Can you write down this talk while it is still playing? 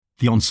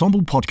The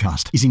Ensemble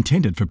podcast is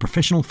intended for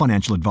professional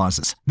financial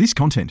advisors. This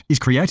content is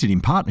created in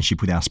partnership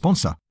with our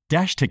sponsor,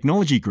 Dash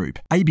Technology Group,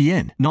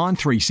 ABN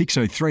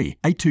 93603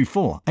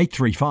 824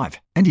 835,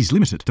 and is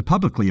limited to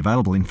publicly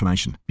available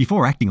information.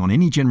 Before acting on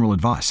any general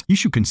advice, you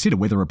should consider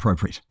whether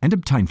appropriate and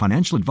obtain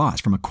financial advice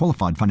from a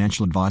qualified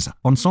financial advisor.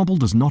 Ensemble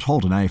does not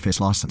hold an AFS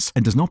license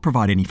and does not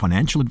provide any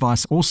financial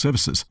advice or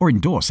services or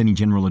endorse any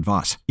general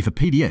advice. If a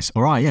PDS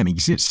or IM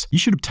exists, you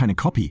should obtain a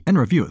copy and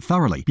review it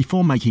thoroughly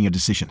before making a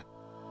decision.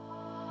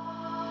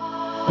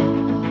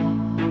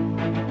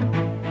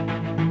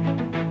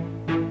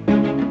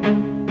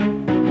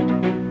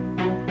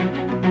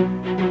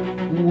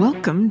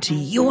 Welcome to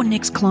Your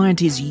Next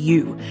Client is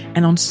You,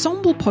 an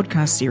ensemble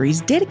podcast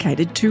series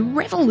dedicated to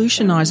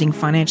revolutionising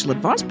financial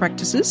advice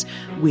practices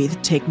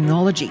with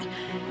technology.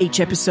 Each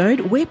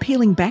episode, we're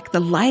peeling back the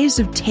layers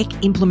of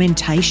tech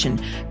implementation,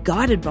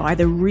 guided by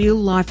the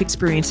real-life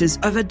experiences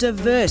of a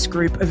diverse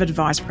group of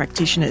advice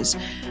practitioners.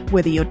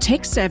 Whether you're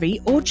tech-savvy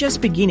or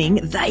just beginning,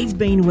 they've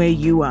been where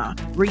you are,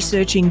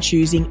 researching,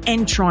 choosing,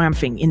 and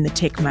triumphing in the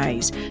tech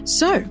maze.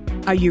 So,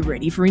 are you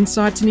ready for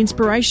insights and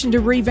inspiration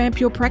to revamp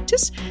your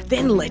practice?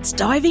 Then let's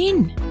dive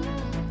in.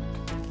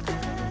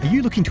 Are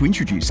you looking to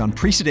introduce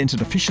unprecedented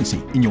efficiency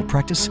in your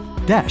practice?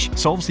 Dash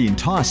solves the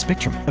entire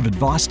spectrum of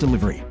advice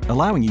delivery,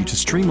 allowing you to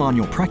streamline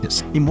your practice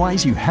in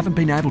ways you haven't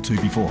been able to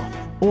before.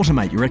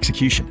 Automate your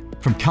execution,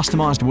 from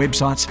customised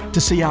websites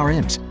to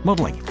CRMs,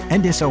 modelling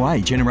and SOA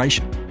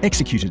generation,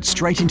 executed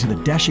straight into the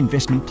Dash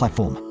investment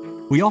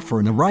platform. We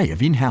offer an array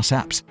of in-house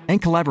apps and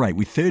collaborate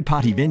with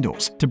third-party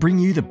vendors to bring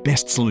you the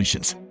best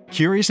solutions.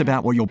 Curious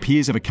about what your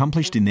peers have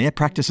accomplished in their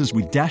practices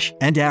with Dash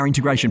and our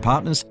integration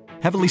partners?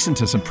 Have a listen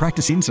to some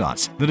practice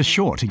insights that are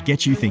sure to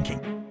get you thinking.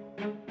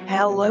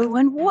 Hello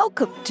and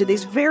welcome to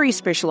this very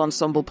special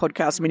Ensemble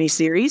podcast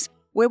mini-series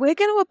where we're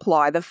going to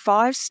apply the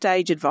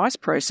 5-stage advice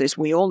process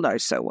we all know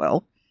so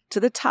well to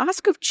the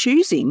task of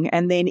choosing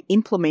and then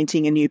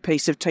implementing a new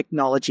piece of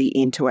technology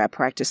into our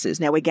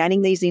practices. Now, we're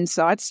gaining these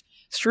insights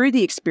through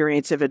the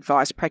experience of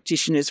advice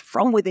practitioners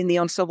from within the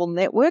Ensemble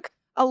network,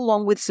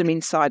 along with some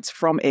insights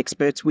from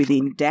experts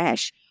within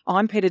Dash.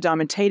 I'm Peter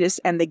Diamantidis,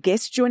 and the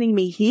guests joining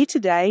me here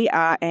today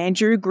are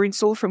Andrew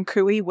Grinsell from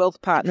Cooey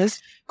Wealth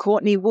Partners,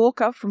 Courtney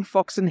Walker from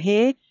Fox &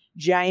 Hare,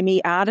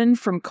 Jamie Arden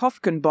from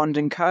Kofkin Bond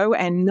 & Co,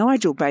 and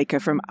Nigel Baker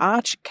from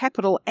Arch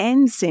Capital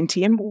and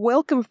Centium.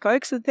 Welcome,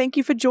 folks, and thank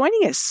you for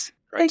joining us.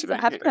 Thanks for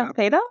having us,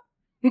 Peter.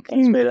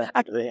 Thanks, Peter.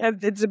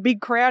 It's a big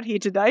crowd here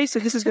today, so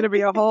this is going to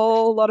be a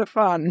whole lot of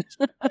fun.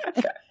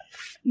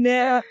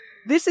 Now,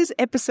 this is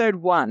episode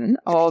 1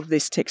 of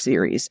this tech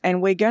series,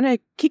 and we're going to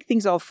kick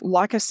things off,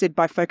 like I said,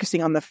 by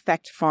focusing on the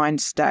fact-find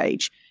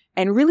stage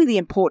and really the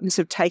importance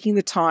of taking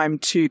the time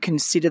to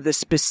consider the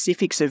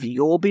specifics of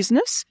your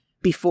business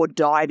before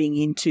diving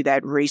into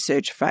that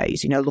research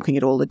phase, looking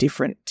at all the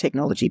different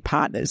technology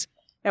partners.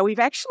 Now, we've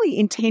actually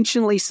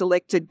intentionally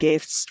selected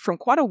guests from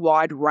quite a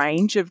wide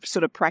range of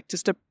sort of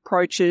practiced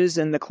approaches,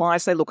 and the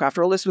clients they look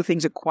after, all those sort of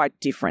things are quite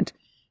different.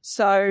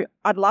 So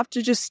I'd love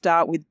to just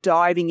start with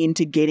diving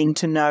into getting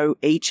to know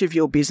each of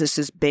your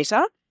businesses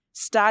better,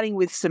 starting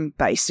with some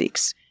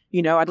basics.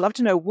 I'd love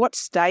to know what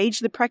stage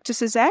the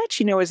practice is at.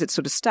 Is it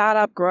sort of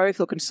startup, growth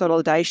or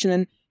consolidation?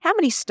 And how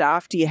many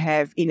staff do you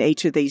have in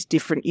each of these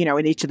different,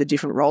 in each of the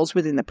different roles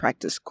within the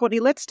practice? Courtney,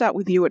 let's start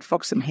with you at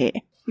Fox & Hare.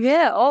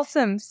 Yeah,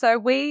 awesome. So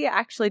we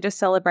actually just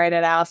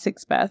celebrated our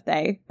 6th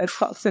birthday at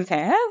Fox &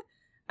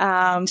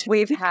 Hare.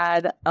 We've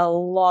had a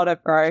lot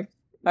of growth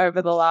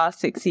over the last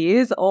 6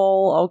 years,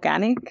 all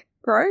organic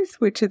growth,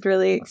 which is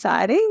really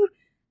exciting.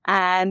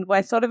 And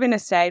we're sort of in a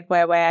stage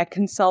where we're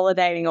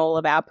consolidating all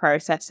of our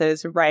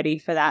processes ready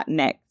for that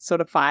next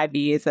sort of 5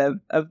 years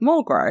of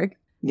more growth.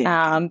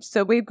 Yeah.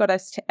 So we've got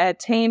a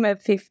team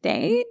of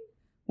 15.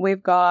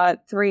 We've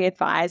got 3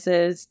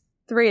 advisors,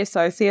 3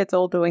 associates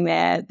all doing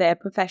their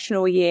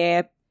professional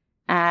year.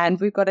 And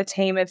we've got a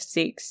team of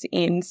 6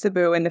 in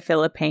Cebu in the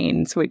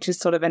Philippines, which is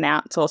sort of an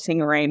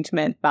outsourcing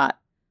arrangement, but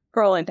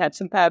for all intents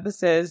and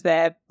purposes,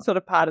 they're sort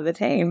of part of the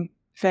team.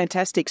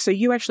 Fantastic. So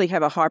you actually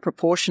have a high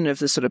proportion of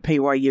the sort of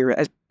PY year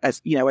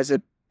as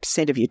a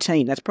percent of your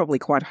team. That's probably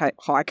quite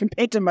high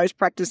compared to most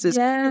practices.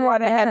 Yeah, you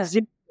either have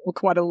 0 or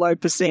quite a low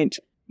percent.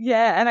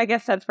 Yeah, and I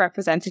guess that's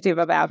representative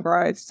of our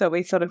growth. So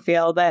we sort of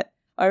feel that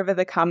over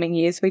the coming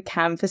years, we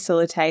can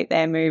facilitate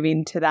their move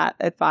into that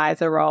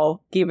advisor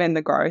role, given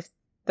the growth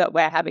that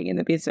we're having in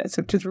the business,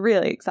 which is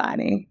really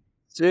exciting.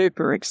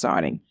 Super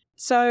exciting.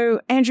 So,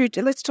 Andrew,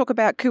 let's talk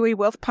about Cooey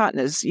Wealth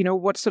Partners.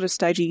 What sort of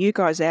stage are you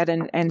guys at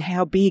and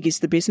how big is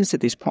the business at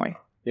this point?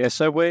 Yeah,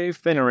 so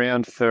we've been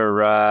around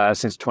for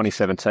since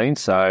 2017,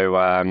 so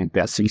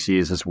about 6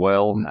 years as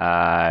well.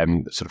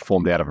 Sort of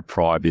formed out of a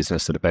prior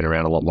business that had been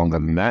around a lot longer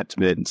than that.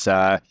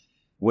 But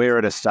we're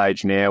at a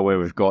stage now where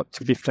we've got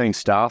 15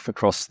 staff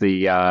across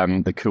the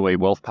Cooey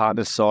Wealth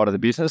Partners side of the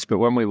business. But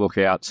when we look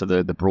out to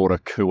the broader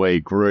Cooey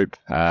group,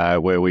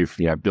 where we've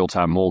built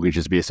our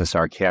mortgages business,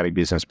 our accounting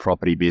business,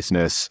 property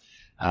business,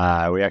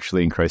 we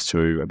actually increased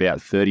to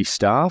about 30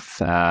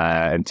 staff,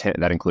 and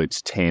that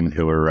includes 10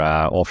 who are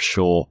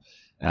offshore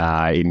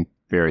in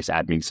various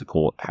admin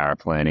support,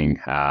 paraplanning,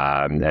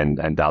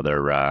 and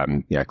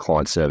other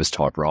client service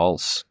type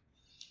roles.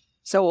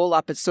 So all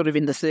up, it's sort of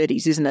in the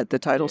 30s, isn't it? The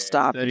total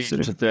staff,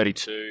 30 to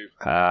 32,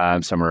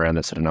 somewhere around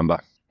that sort of number.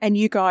 And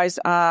you guys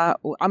are,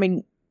 I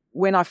mean,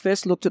 when I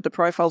first looked at the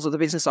profiles of the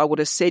business, I would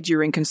have said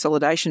you're in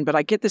consolidation, but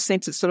I get the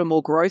sense it's sort of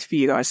more growth for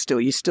you guys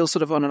still. You're still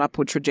sort of on an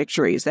upward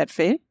trajectory. Is that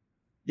fair?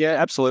 Yeah,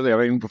 absolutely. I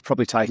mean, we're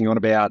probably taking on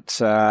about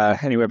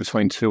anywhere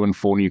between 2 and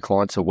 4 new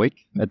clients a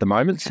week at the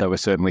moment. So we're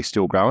certainly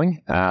still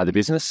growing the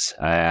business,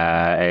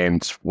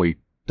 and we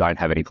don't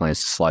have any plans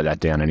to slow that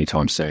down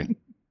anytime soon.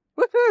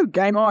 Woohoo!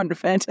 Game on.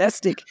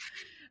 Fantastic.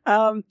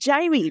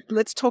 Jamie,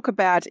 let's talk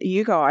about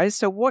you guys.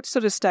 So what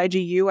sort of stage are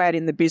you at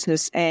in the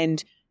business,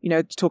 and,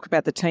 talk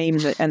about the team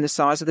and the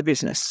size of the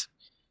business?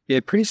 Yeah,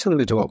 pretty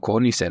similar to what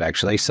Courtney said,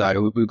 actually.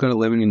 So we've got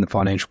 11 in the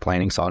financial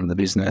planning side of the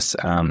business,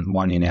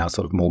 1 in our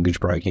sort of mortgage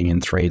broking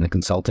and 3 in the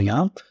consulting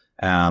arm.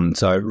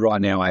 So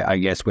right now, I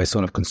guess we're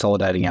sort of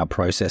consolidating our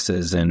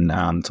processes and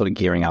sort of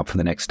gearing up for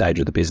the next stage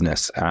of the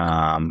business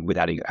with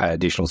adding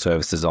additional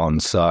services on.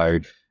 So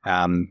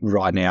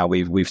right now,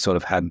 we've sort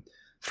of had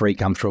 3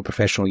 come through a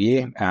professional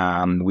year,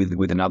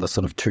 with another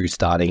sort of 2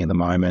 starting at the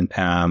moment.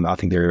 I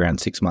think they're around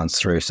 6 months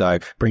through. So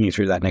bringing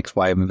through that next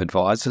wave of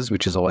advisors,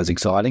 which is always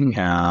exciting,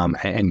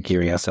 and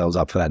gearing ourselves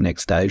up for that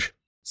next stage.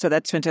 So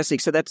that's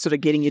fantastic. So that's sort of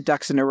getting your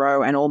ducks in a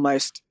row and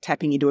almost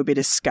tapping into a bit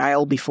of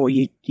scale before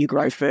you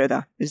grow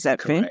further. Is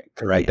that fair?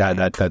 Correct.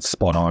 That's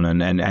spot on,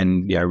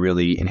 and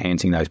really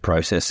enhancing those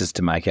processes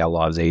to make our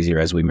lives easier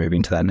as we move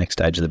into that next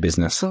stage of the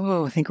business.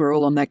 Oh, I think we're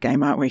all on that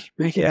game, aren't we?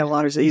 Making our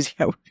lives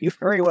easier. You're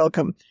very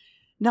welcome.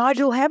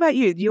 Nigel, how about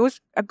you? Yours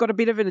have got a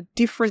bit of a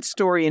different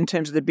story in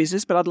terms of the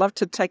business, but I'd love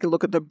to take a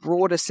look at the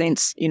broader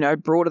sense,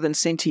 broader than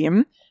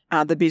Centium,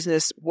 the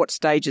business, what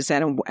stage it's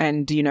at,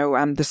 and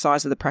the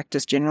size of the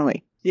practice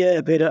generally.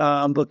 Yeah, but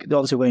look,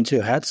 obviously wearing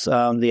 2 hats.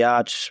 The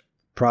Arch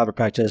private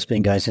practice has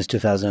been going since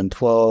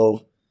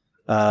 2012. We've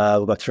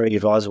got 3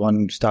 advisors,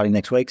 1 starting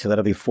next week, so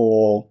that'll be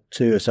 4,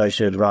 2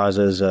 associate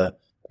advisors, a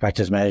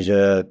practice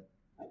manager,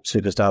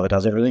 superstar that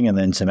does everything, and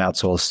then some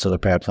outsourced sort of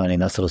power planning,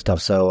 that sort of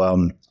stuff.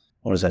 So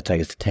what does that take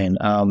us to 10?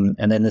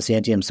 And then the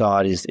Centium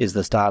side is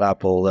the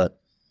startup, or the,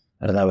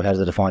 I don't know how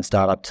to define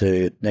startup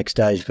to next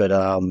stage, but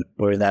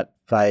we're in that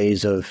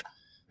phase of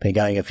been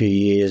going a few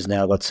years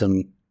now, got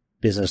some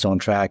business on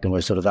track, and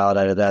we've sort of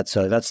validated that.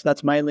 So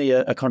that's mainly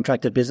a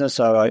contracted business.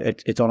 So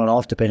it's on and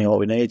off depending on what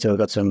we need. So we've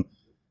got some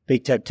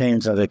big tech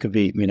teams. So there could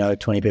be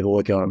 20 people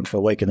working on it for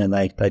a week, and then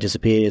they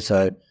disappear.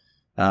 So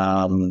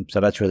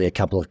that's really a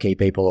couple of key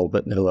people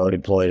who are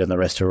employed, and the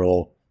rest are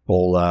all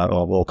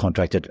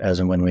contracted as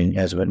and when we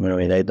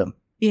need them.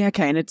 Yeah,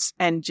 okay.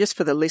 And just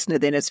for the listener,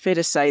 then it's fair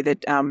to say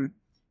that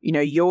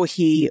you're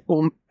here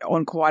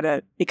on quite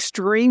an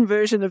extreme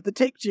version of the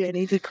tech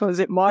journey, because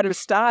it might have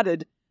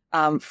started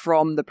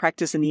from the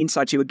practice and the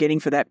insights you were getting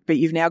for that, but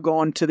you've now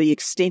gone to the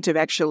extent of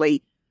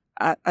actually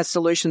a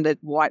solution that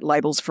white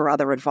labels for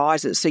other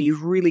advisors. So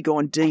you've really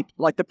gone deep.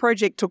 Like the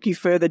project took you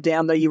further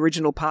down the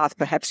original path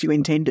perhaps you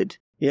intended.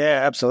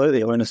 Yeah,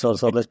 absolutely. We're in a sort of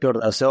thought, let's build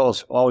it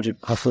ourselves. Why would you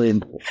hopefully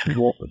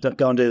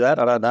go and do that?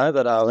 I don't know.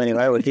 But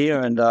anyway, we're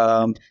here, and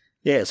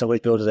so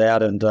we've built it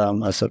out, and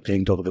I sort of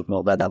can talk a bit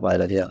more about that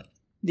later. Yeah.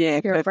 Yeah.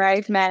 You're a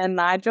brave man,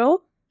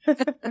 Nigel.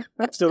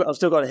 I've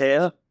still got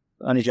hair,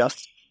 only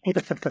just.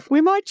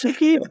 We might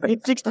check in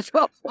 6 to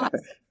 12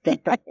 months. There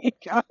you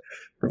go.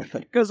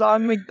 Because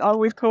I'm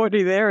with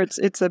Courtney there.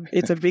 It's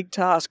a big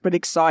task, but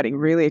exciting,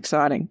 really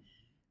exciting.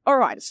 All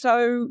right,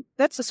 so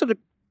that's the sort of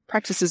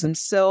practices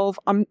themselves.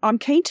 I'm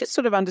keen to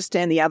sort of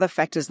understand the other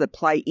factors that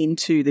play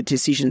into the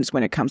decisions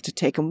when it comes to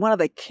tech. And one of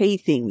the key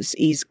things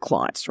is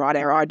clients, right?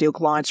 Our ideal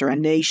clients or our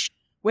niche,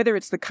 whether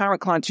it's the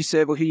current clients you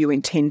serve or who you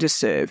intend to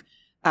serve.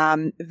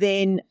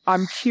 Then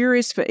I'm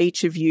curious for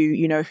each of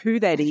you, who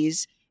that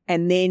is,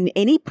 and then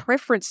any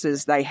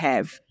preferences they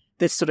have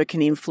that sort of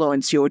can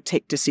influence your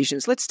tech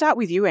decisions. Let's start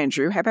with you,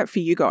 Andrew. How about for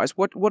you guys?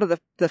 What are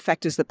the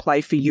factors that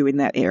play for you in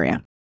that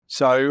area?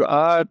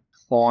 So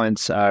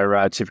clients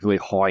are typically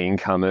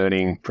high-income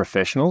earning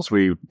professionals.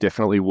 We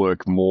definitely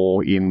work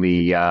more in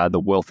the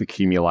wealth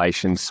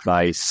accumulation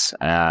space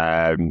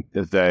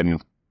than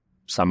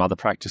some other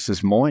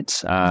practices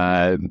might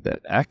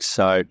act.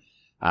 So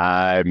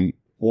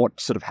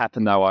what sort of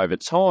happened though over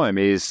time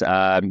is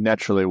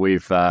naturally we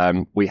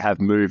have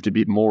moved a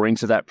bit more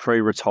into that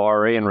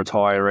pre-retiree and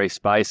retiree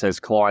space as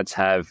clients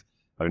have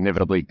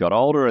inevitably got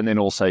older, and then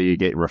also you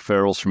get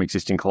referrals from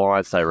existing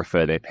clients. They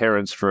refer their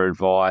parents for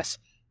advice.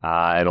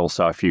 And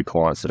also a few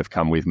clients that have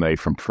come with me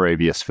from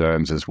previous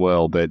firms as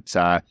well. But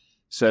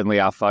certainly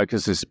our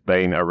focus has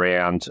been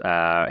around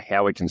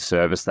how we can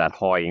service that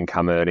high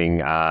income earning,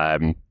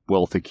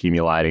 wealth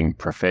accumulating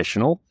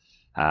professional.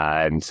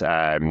 And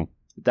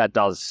that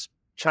does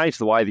change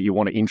the way that you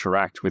want to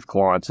interact with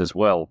clients as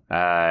well.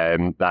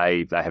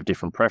 They have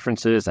different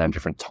preferences. They have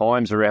different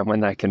times around when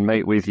they can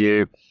meet with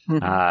you.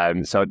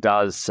 Mm-hmm. So it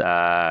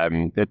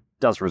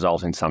does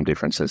result in some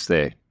differences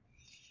there.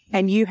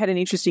 And you had an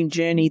interesting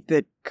journey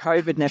that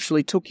COVID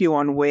naturally took you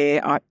on,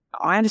 where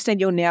I understand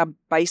you're now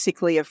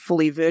basically a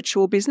fully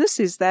virtual business.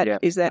 Is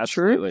that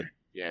true?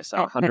 Yeah, so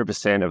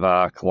 100% of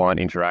our client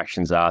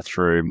interactions are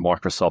through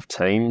Microsoft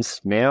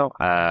Teams now.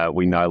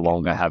 We no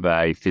longer have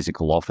a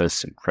physical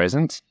office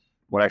present.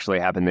 What actually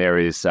happened there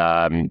is,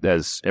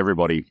 as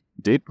everybody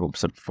did, we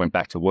sort of went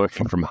back to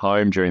working from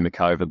home during the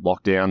COVID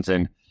lockdowns.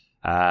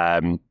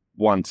 And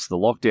once the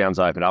lockdowns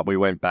opened up, we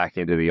went back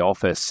into the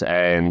office,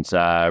 and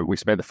we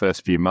spent the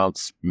first few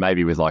months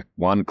maybe with like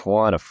one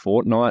client a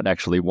fortnight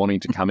actually wanting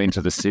to come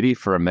into the city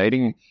for a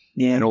meeting.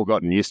 Yeah. And all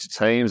gotten used to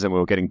Teams, and we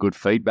were getting good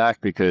feedback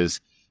because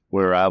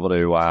we were able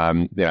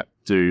to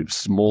do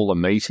smaller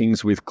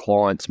meetings with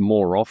clients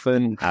more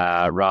often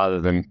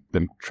rather than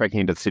them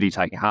trekking into the city,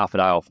 taking half a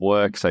day off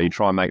work. So you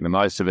try and make the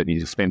most of it, and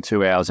you spend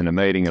 2 hours in a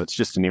meeting, and it's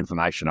just an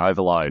information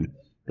overload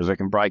because we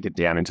can break it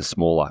down into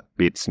smaller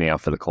bits now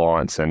for the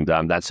clients, and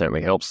that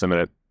certainly helps them.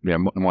 And it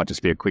might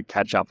just be a quick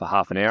catch up for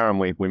half an hour, and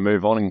we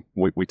move on and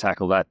we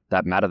tackle that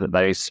matter that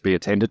they used to be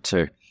attended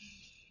to.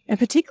 And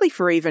particularly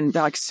for even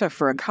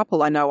for a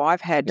couple, I know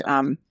I've had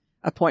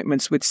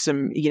appointments with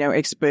some,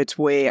 experts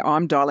where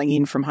I'm dialing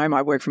in from home.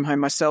 I work from home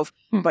myself,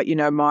 but,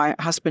 my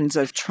husband's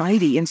a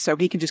tradie, and so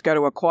he can just go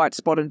to a quiet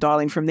spot and dial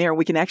in from there, and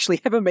we can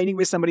actually have a meeting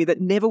with somebody that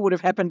never would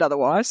have happened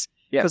otherwise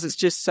because it's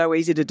just so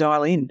easy to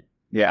dial in.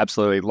 Yeah,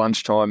 absolutely.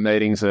 Lunchtime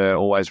meetings are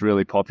always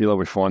really popular.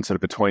 We find sort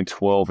of between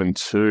 12 and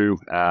 2,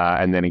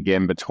 and then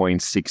again between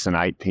 6 and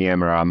 8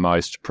 p.m. are our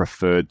most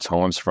preferred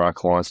times for our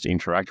clients to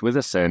interact with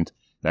us, and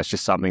that's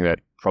just something that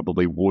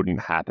probably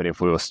wouldn't happen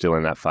if we were still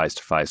in that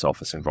face-to-face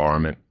office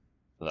environment.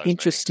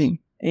 Interesting.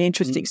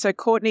 So,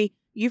 Courtney,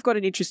 you've got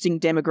an interesting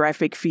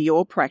demographic for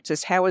your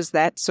practice. How is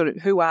that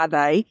who are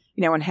they,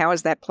 and how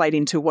has that played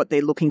into what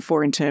they're looking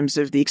for in terms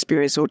of the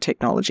experience or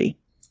technology?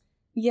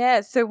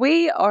 Yeah, so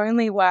we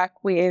only work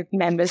with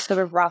members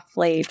sort of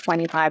roughly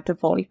 25 to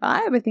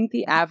 45. I think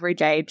the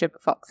average age of a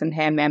Fox and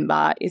Hare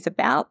member is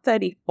about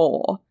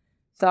 34.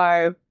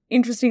 So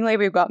interestingly,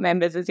 we've got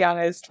members as young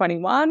as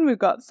 21. We've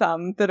got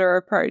some that are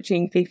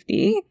approaching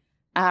 50,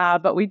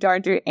 but we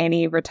don't do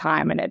any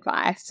retirement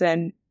advice.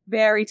 And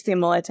very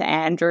similar to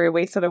Andrew,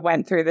 we sort of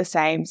went through the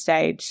same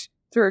stage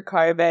through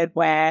COVID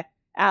where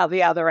out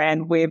the other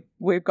end,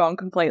 we've gone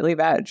completely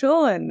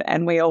virtual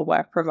and we all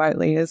work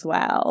remotely as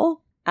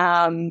well.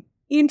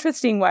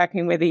 Interesting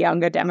working with a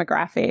younger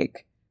demographic.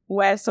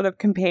 We're sort of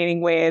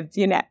competing with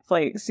your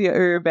Netflix,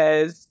 your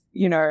Ubers.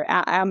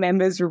 Our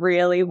members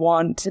really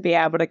want to be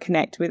able to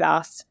connect with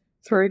us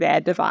through their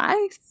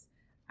device.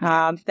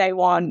 They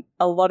want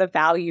a lot of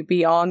value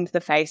beyond the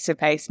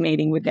face-to-face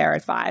meeting with their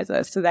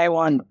advisor. So they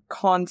want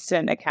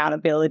constant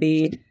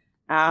accountability,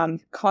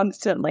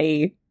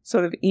 constantly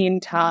sort of in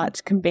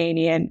touch,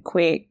 convenient,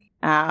 quick,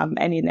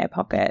 and in their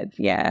pocket.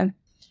 Yeah.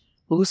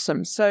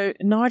 Awesome. So,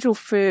 Nigel,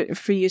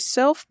 for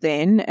yourself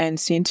then, and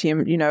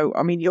Centium,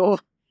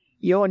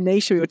 your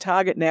niche or your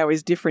target now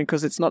is different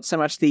because it's not so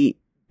much the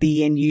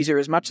end user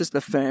as much as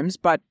the firms,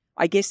 but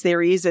I guess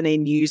there is an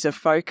end user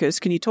focus.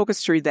 Can you talk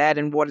us through that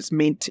and what it's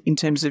meant in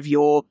terms of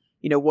your,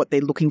 what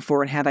they're looking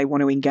for and how they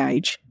want to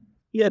engage?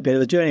 Yeah, but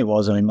the journey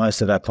was,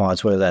 most of our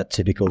clients were that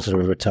typical sort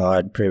of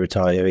retired,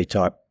 pre-retiree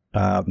type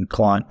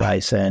client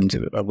base, and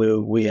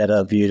we had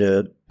a view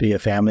to be a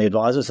family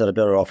advisor, so to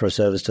better offer a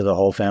service to the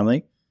whole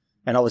family.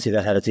 And obviously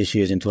that had its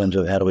issues in terms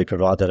of how do we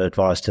provide that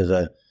advice to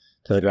the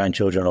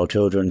grandchildren or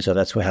children. So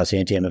that's how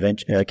Centium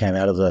eventually came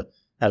out of the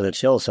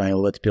shell, saying,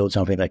 well, let's build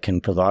something that can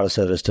provide a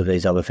service to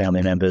these other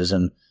family members.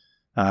 So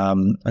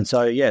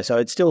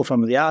it's still,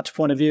 from the Arch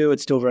point of view,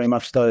 it's still very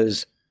much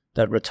that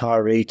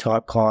retiree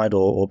type client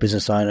or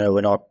business owner. We're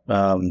not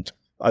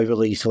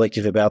overly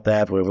selective about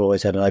that. We've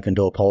always had an open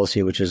door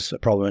policy, which is a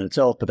problem in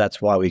itself, but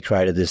that's why we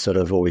created this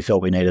or we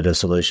felt we needed a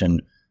solution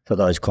for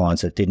those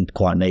clients that didn't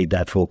quite need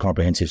that full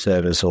comprehensive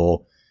service,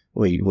 or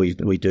we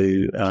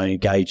do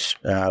engage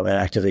and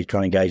actively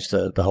try and engage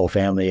the whole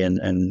family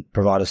and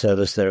provide a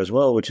service there as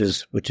well, which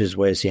is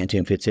where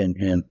Centium fits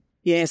in.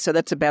 Yeah, so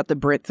that's about the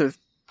breadth of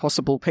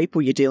possible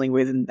people you're dealing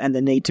with and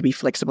the need to be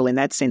flexible in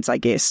that sense, I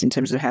guess, in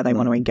terms of how they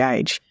want to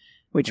engage,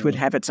 which would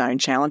have its own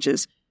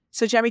challenges.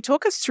 So, Jamie,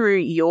 talk us through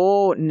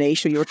your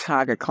niche or your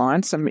target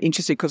clients. I'm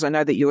interested because I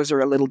know that yours are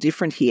a little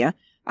different here.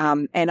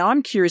 And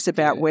I'm curious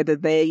about whether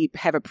they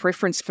have a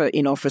preference for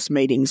in-office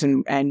meetings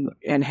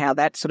and how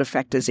that sort of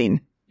factors in.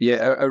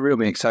 Yeah, a real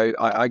mix. So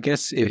I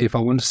guess if I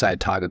want to say a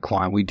target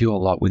client, we do a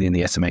lot within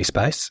the SME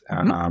space.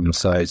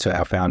 So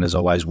our founders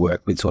always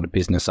work with sort of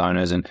business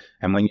owners. And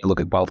when you look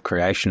at wealth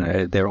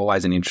creation, they're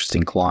always an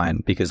interesting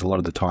client because a lot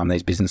of the time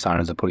these business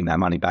owners are putting that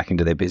money back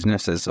into their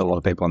business, as a lot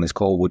of people on this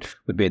call would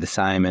be the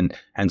same.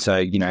 And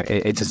so,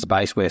 it's a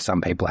space where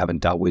some people haven't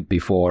dealt with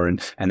before.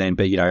 But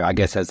I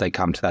guess as they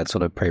come to that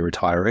sort of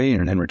pre-retiree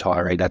and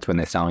retiree, that's when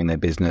they're selling their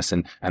business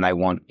and they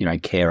want,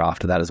 care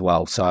after that as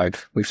well. So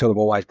we've sort of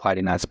always played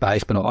in that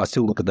space, but I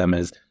still look at them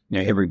as,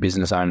 every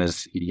business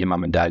owner's your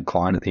mum and dad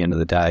client at the end of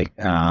the day.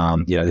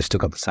 They've still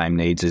got the same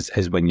needs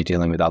as when you're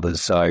dealing with others.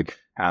 So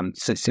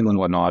similar to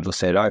what Nigel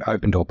said,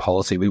 open door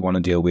policy. We want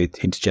to deal with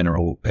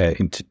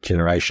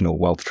intergenerational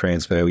wealth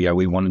transfer.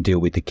 We want to deal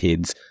with the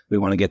kids. We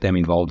want to get them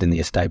involved in the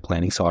estate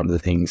planning side of the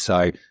things.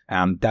 So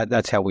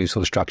that's how we've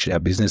sort of structured our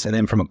business. And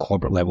then from a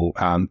corporate level,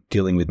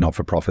 dealing with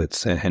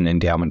not-for-profits and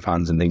endowment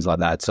funds and things like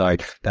that. So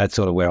that's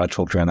sort of where I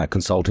talked around that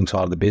consulting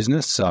side of the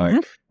business. So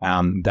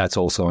that's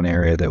also an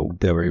area that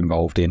we're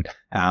involved in.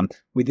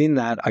 Within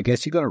that, I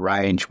guess you've got a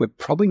range. We're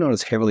probably not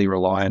as heavily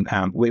reliant.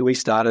 We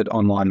started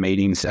online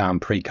meetings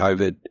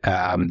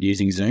pre-COVID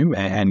using Zoom,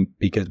 and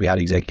because we had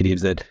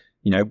executives that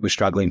were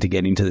struggling to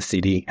get into the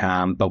city,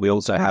 but we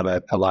also have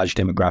a large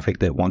demographic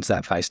that wants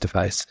that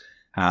face-to-face.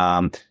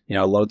 A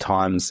lot of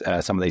times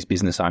some of these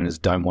business owners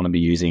don't want to be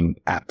using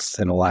apps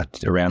and all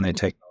that around their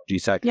technology.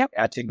 So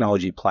our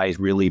technology play's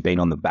really been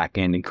on the back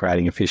end in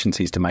creating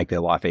efficiencies to make their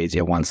life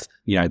easier once,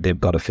 they've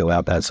got to fill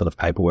out that sort of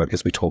paperwork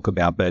as we talk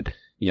about. But,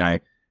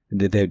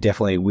 they're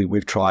definitely,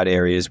 we've tried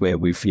areas where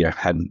we've,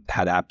 had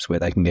apps where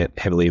they can get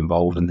heavily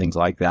involved and things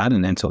like that.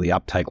 And then so the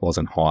uptake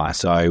wasn't high.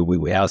 So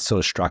our sort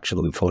of structure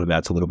that we've thought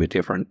about is a little bit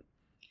different.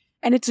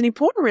 And it's an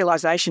important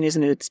realisation,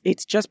 isn't it?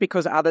 It's just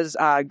because others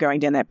are going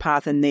down that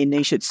path and their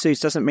niche it suits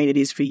doesn't mean it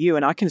is for you.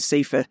 And I can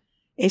see for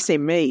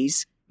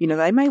SMEs,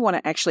 they may want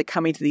to actually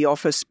come into the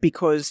office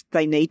because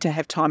they need to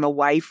have time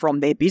away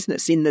from their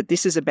business, in that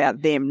this is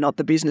about them, not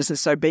the business. And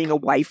so being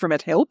away from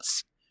it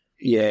helps.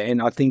 Yeah,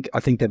 and I think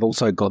they've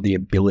also got the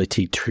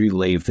ability to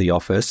leave the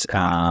office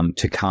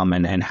to come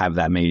and have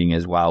that meeting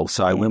as well.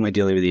 So when we're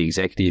dealing with the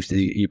executives,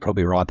 you're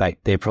probably right.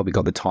 They've probably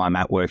got the time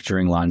at work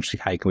during lunch.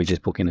 Hey, can we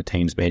just book in a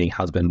Teams meeting,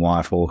 husband,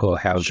 wife, or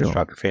how the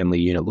structured family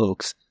unit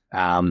looks?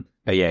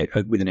 But yeah,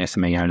 with an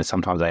SME owner,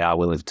 sometimes they are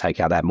willing to take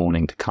out that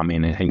morning to come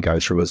in and go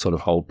through a sort of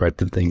whole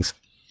breadth of things.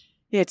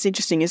 Yeah, it's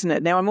interesting, isn't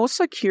it? Now, I'm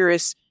also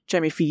curious,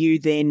 Jamie, for you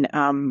then,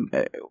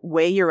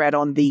 where you're at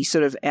on the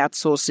sort of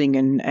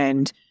outsourcing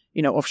and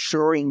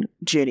offshoring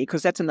journey,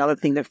 because that's another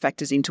thing that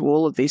factors into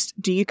all of this.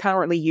 Do you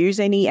currently use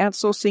any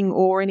outsourcing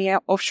or any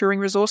offshoring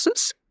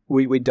resources?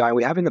 We don't.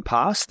 We have in the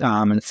past,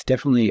 and it's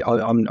definitely,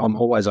 I'm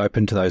always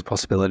open to those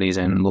possibilities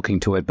and looking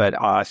to it.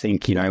 But I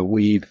think,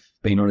 we've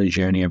been on a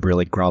journey of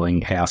really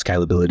growing our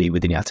scalability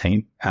within our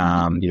team.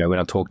 When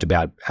I talked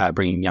about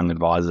bringing young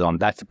advisors on,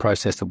 that's the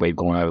process that we've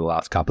gone over the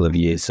last couple of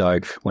years. So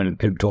when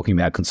talking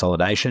about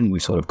consolidation,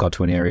 we've sort of got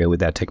to an area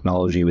with our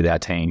technology, with our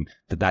team,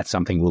 that's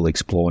something we'll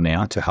explore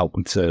now to help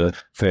to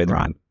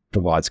further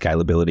provide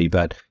scalability.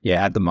 But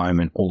yeah, at the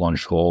moment, all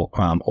onshore,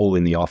 all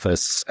in the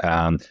office.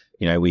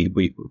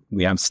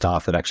 We have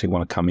staff that actually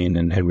want to come in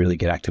and really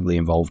get actively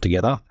involved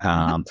together.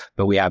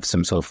 But we have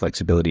some sort of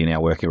flexibility in our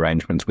working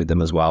arrangements with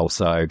them as well.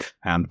 So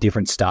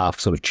different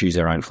staff sort of choose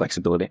their own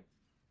flexibility.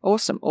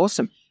 Awesome.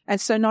 And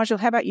so, Nigel,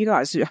 how about you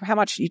guys?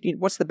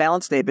 What's the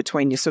balance there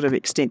between your sort of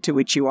extent to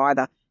which you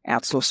either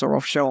outsource or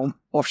offshore?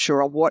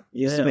 Or what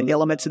sort of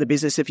elements of the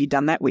business have you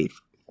done that with?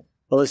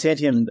 Well, the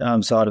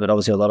Sentium side of it,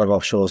 obviously a lot of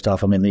offshore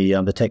stuff. I mean,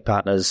 the tech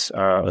partners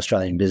are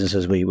Australian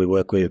businesses we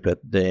work with, but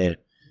they're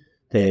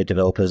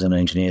developers and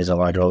engineers. A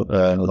lot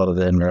of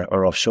them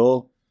are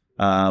offshore.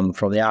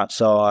 From the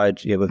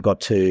outside, we've got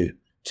two.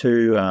 We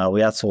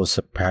outsource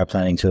power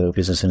planning to a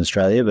business in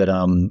Australia, but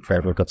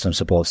we've got some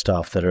support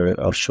staff that are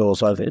offshore.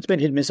 So it's been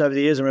hit and miss over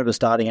the years. I remember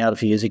starting out a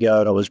few years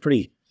ago, and it was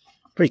pretty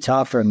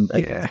tough, and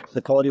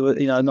the quality was,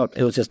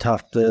 it was just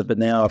tough. But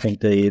now I think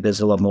there's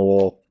a lot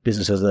more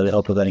businesses that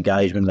help with that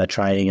engagement, that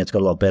training. It's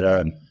got a lot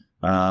better,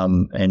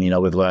 and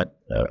we've learnt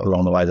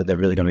along the way that they're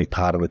really going to be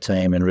part of the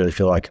team and really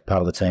feel like part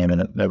of the team,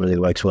 and it really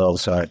works well.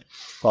 So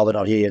while they're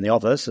not here in the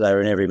office,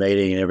 they're in every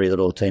meeting, in every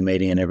little team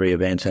meeting, and every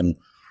event, and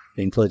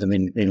include them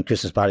in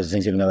Christmas parties and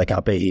things, even though they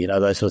can't be here.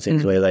 Those sorts of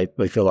things where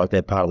we feel like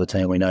they're part of the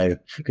team. We know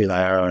who they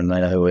are and they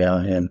know who we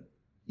are.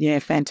 Yeah,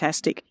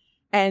 fantastic.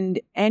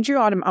 And Andrew,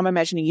 I'm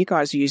imagining you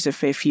guys use a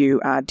fair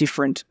few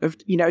different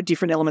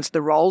elements of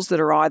the roles that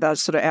are either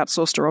sort of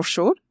outsourced or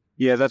offshore.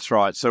 Yeah, that's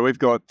right. So we've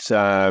got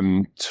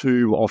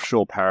 2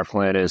 offshore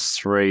paraplanners,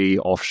 3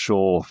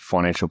 offshore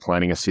financial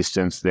planning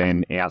assistants.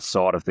 Then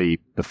outside of the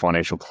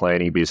financial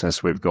planning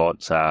business, we've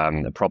got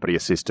a property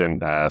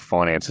assistant,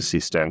 finance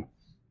assistant,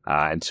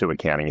 and 2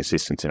 accounting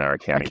assistants in our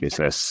accounting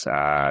business.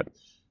 So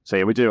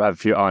yeah, we do have a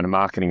few, and a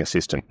marketing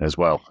assistant as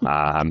well.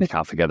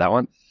 Can't forget that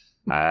one.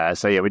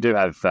 We do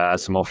have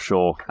some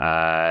offshore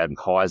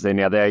hires there.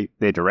 Now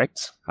they're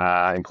direct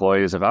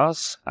employees of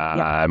ours.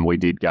 We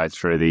did go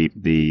through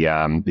the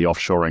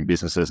offshoring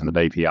businesses and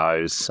the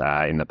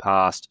BPOs in the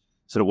past.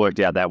 Sort of worked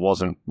out that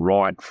wasn't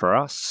right for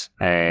us,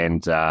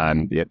 and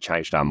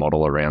changed our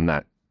model around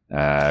that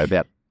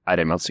about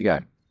 18 months ago.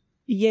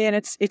 Yeah, and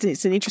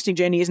it's an interesting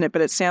journey, isn't it?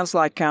 But it sounds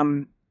like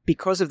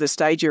because of the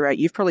stage you're at,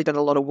 you've probably done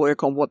a lot of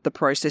work on what the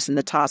process and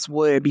the tasks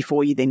were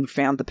before you then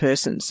found the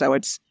person. So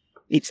it's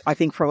I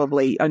think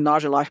probably,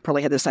 Nigel and I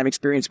probably had the same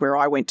experience where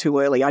I went too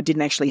early. I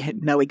didn't actually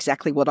know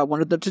exactly what I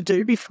wanted them to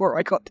do before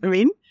I got them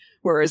in,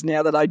 whereas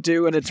now that I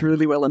do and it's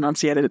really well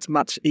enunciated, it's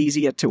much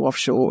easier to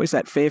offshore. Is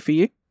that fair for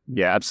you?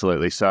 Yeah,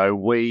 absolutely. So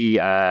we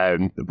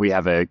have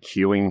a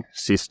queuing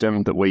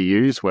system that we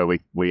use where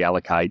we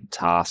allocate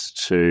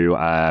tasks to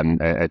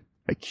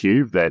a a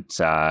cube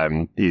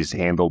that is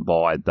handled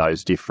by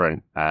those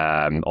different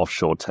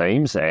offshore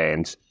teams,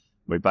 and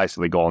we've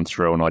basically gone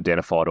through and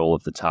identified all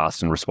of the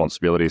tasks and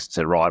responsibilities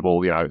to right,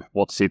 well,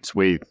 what sits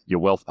with your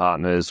wealth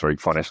partners or your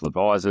financial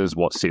advisors,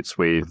 what sits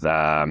with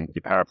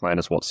your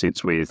paraplanners, what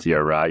sits with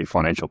your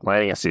financial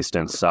planning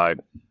assistants. So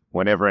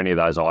whenever any of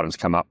those items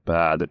come up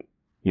that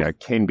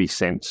can be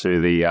sent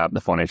to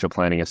the financial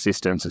planning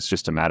assistants, it's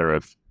just a matter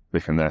of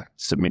clicking the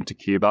submit to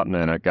queue button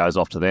and it goes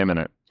off to them and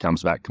it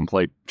comes back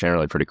complete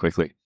generally pretty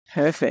quickly.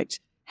 Perfect.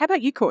 How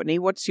about you, Courtney?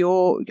 What's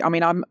your,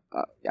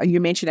 you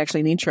mentioned actually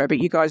in the intro, but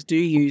you guys do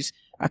use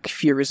a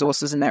few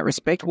resources in that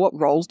respect. What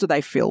roles do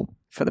they fill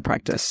for the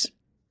practice?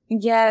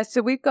 Yeah,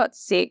 so we've got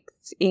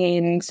 6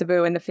 in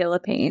Cebu in the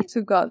Philippines.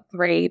 We've got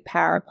 3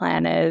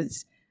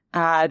 paraplanners,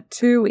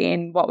 2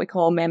 in what we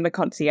call member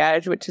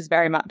concierge, which is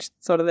very much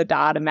sort of the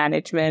data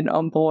management,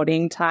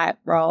 onboarding type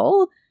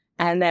role,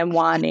 and then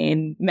 1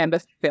 in member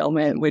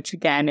fulfillment, which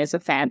again is a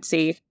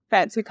fancy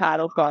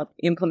title for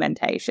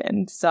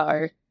implementation.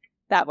 So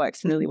that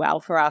works really well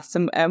for us.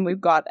 And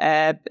we've got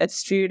a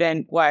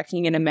student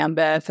working in a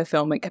member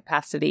fulfillment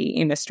capacity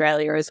in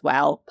Australia as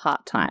well,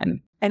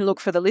 part-time. And look,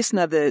 for the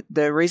listener,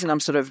 the reason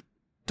I'm sort of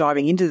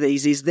diving into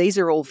these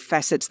are all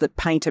facets that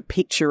paint a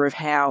picture of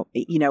how,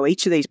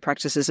 each of these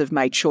practices have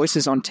made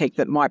choices on tech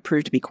that might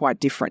prove to be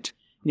quite different.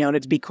 And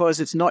it's because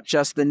it's not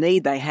just the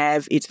need they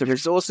have, it's the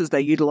resources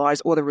they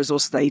utilize or the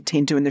resources they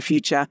tend to in the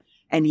future.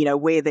 And,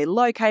 where they're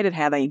located,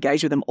 how they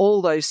engage with them,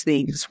 all those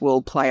things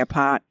will play a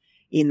part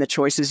in the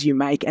choices you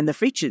make and the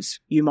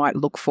features you might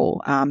look for,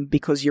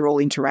 because you're all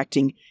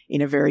interacting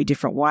in a very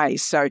different way.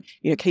 So,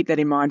 keep that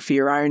in mind for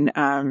your own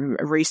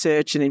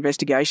research and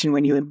investigation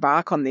when you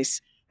embark on this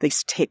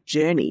tech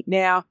journey.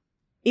 Now,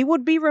 it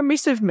would be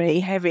remiss of me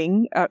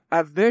having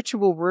a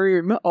virtual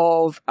room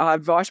of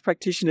advice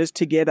practitioners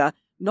together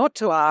not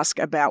to ask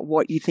about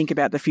what you think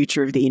about the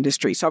future of the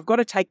industry. So I've got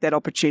to take that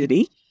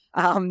opportunity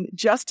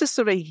just to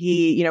sort of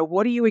hear,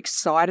 what are you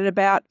excited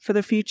about for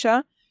the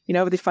future?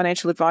 Of the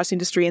financial advice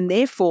industry, and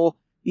therefore,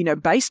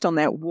 based on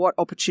that, what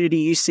opportunity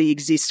you see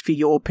exists for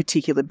your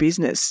particular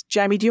business.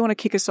 Jamie, do you want to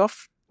kick us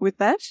off with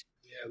that?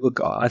 Yeah,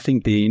 look, I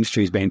think the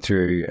industry's been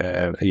through,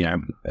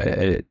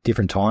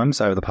 different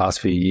times over the past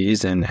few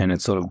years, and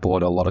it's sort of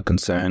brought a lot of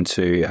concern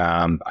to,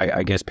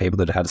 I guess, people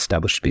that had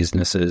established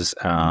businesses,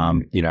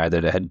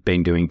 that had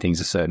been doing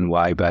things a certain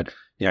way. But,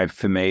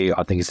 for me,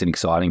 I think it's an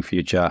exciting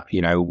future.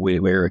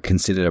 We're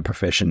considered a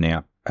profession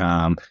now.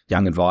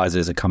 Young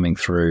advisors are coming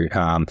through,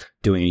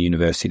 doing a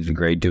university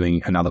degree,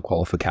 doing another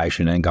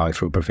qualification and going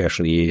through a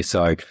professional year.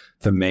 So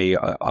for me,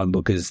 I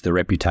look as the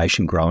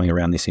reputation growing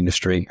around this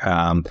industry.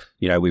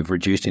 We've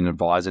reduced in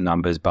advisor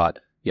numbers, but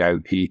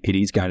it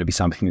is going to be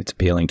something that's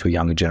appealing to a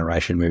younger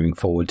generation moving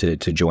forward to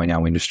join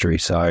our industry.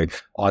 So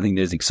I think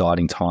there's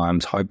exciting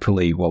times.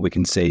 Hopefully what we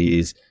can see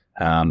is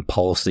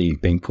policy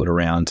being put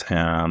around,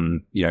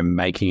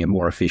 making it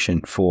more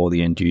efficient for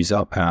the end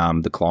user,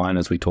 the client,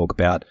 as we talk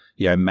about,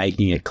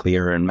 making it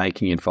clearer and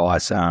making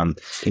advice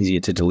easier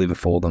to deliver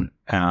for them,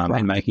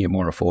 and making it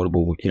more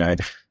affordable.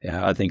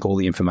 I think all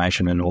the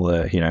information and all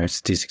the,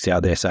 statistics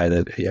out there say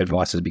that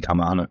advice has become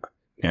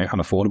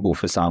unaffordable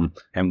for some,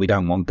 and we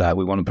don't want that.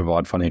 We want to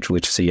provide financial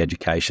literacy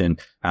education.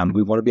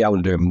 We want to be able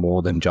to do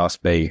more than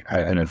just be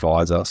an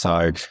advisor.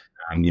 So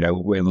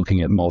we're looking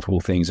at multiple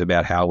things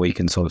about how we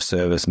can sort of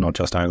service not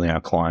just only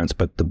our clients,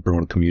 but the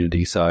broader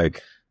community. So,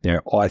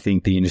 I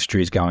think the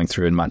industry is going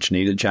through a much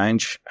needed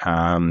change.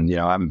 I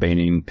haven't been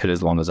in it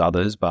as long as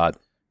others, but,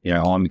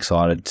 I'm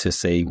excited to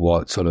see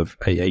what sort of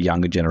a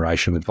younger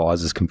generation of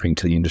advisors can bring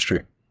to the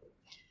industry.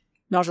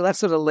 Nigel, that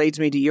sort of leads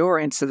me to your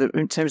answer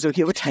in terms of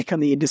your take on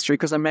the industry,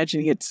 because I'm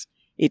imagining it's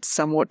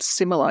somewhat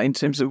similar in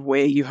terms of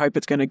where you hope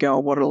it's going to go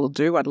and what it'll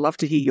do. I'd love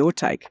to hear your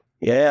take.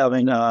 Yeah,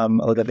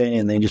 look, I've been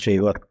in the industry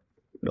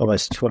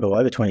almost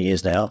over 20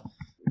 years now.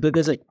 But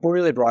there's a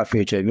really bright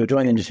future. If you're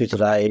joining the industry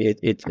today,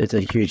 it's a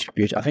huge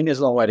future. I think there's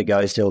a long way to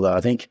go still, though. I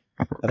think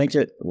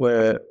that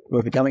we're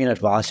becoming an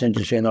advice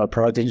industry and not a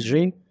product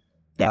industry.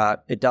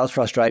 It does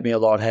frustrate me a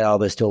lot how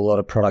there's still a lot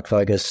of product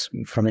focus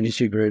from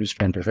industry groups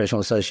and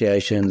professional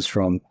associations,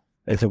 from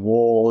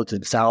awards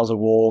and sales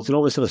awards and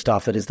all this sort of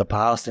stuff that is the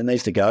past and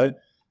needs to go.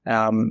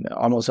 I'm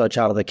also a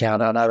chartered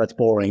accountant. I know that's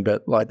boring,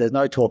 but there's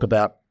no talk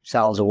about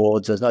sales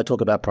awards. There's no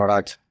talk about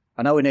product.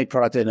 I know we need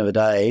product at the end of the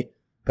day,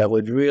 but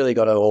we've really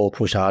got to all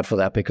push hard for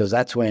that, because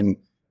that's when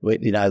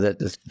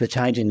the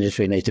change in the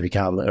industry needs to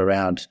become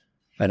around.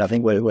 And I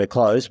think we're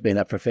close, being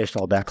that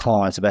professional about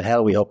clients, about how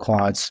do we help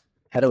clients,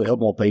 how do we help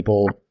more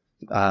people.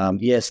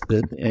 Yes,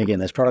 again,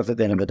 there's product at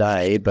the end of the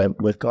day,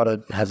 but we've got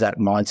to have that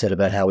mindset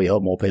about how we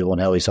help more people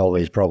and how we solve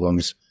these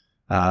problems.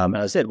 And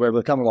as I said,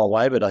 we've come a long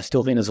way, but I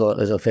still think there's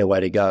a fair way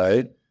to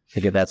go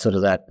to get that sort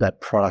of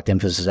that product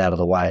emphasis out of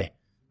the way.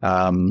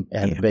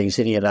 Being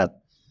sitting at that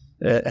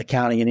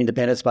accounting and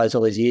independent space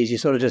all these years, you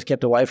sort of just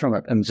kept away from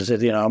it and just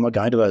said, I'm not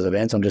going to those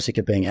events. I'm just sick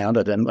of being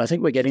hounded. And I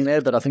think we're getting there,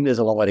 but I think there's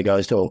a long way to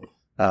go still.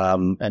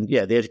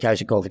 The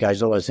education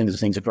qualifications, all those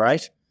things are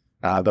great,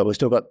 but we've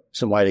still got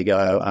some way to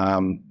go.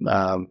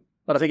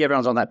 But I think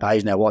everyone's on that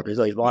page now. What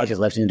advisors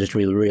left in the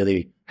industry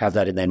really have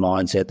that in their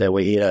mindset that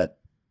we're here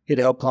to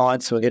help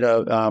clients. We're here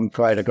to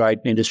create a great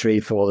industry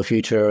for the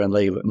future and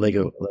leave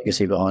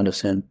legacy behind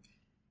us. And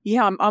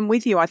yeah, I'm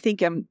with you. I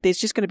think there's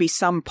just going to be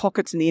some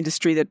pockets in the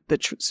industry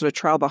that sort of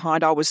trail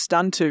behind. I was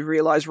stunned to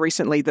realise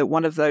recently that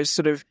one of those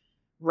sort of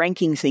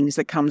ranking things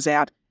that comes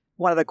out,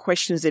 one of the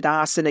questions it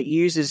asks and it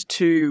uses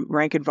to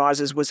rank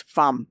advisors was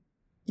FUM.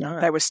 No.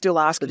 They were still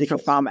asking for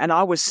FUM, and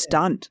I was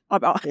stunned. I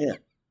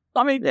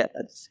mean,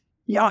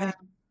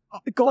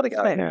 God,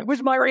 it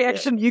was my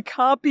reaction. You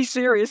can't be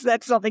serious.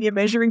 That's something you're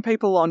measuring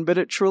people on, but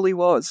it truly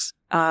was.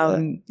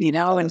 And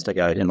to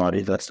go in my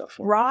that stuff.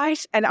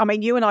 Right. And I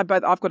mean, you and I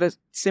both, I've got a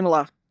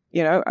similar,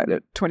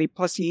 20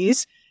 plus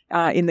years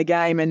in the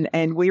game,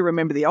 and we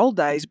remember the old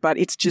days, but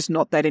it's just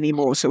not that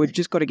anymore. So we've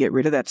just got to get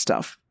rid of that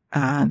stuff.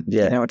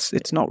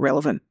 It's not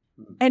relevant.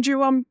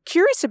 Andrew, I'm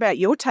curious about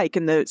your take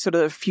on the sort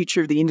of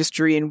future of the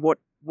industry and what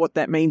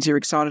that means you're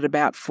excited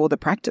about for the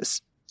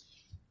practice.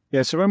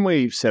 Yeah, so when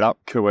we set up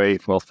Kui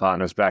Wealth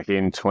Partners back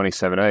in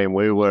 2017,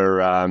 we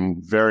were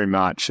very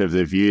much of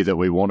the view that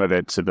we wanted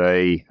it to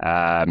be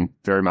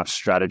very much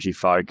strategy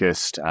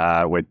focused.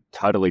 We're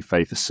totally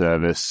fee for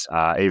service,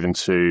 even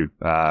into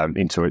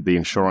the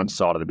insurance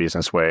side of the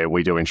business, where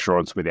we do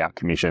insurance without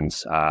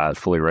commissions,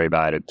 fully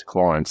rebated to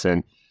clients.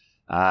 And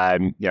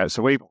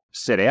so we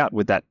set out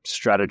with that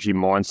strategy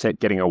mindset,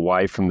 getting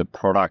away from the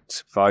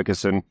product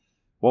focus. And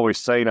what we've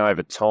seen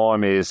over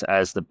time is,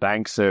 as the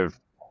banks have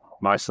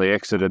mostly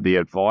exited the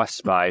advice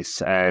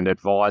space and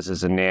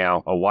advisors are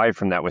now away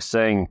from that, we're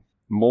seeing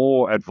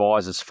more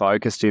advisors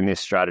focused in this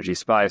strategy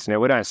space. Now,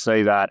 we don't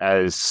see that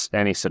as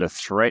any sort of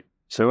threat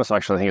to us. I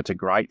actually think it's a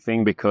great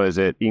thing because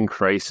it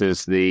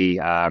increases the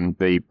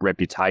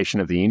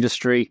reputation of the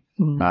industry.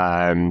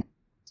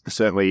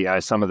 Certainly,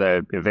 some of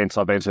the events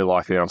I've been to,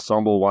 like the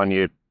Ensemble one,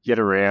 you get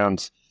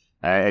around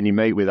and you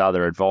meet with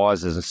other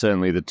advisors, and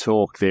certainly the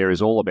talk there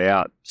is all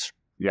about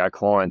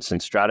clients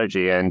and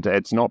strategy, and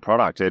it's not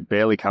product. It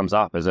barely comes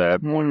up as a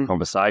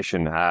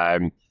conversation.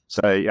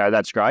 So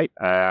that's great.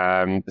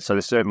 So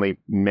there's certainly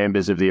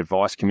members of the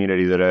advice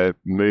community that are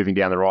moving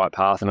down the right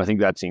path, and I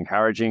think that's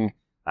encouraging.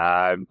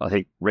 I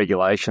think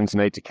regulations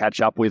need to catch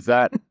up with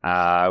that.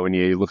 When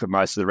you look at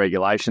most of the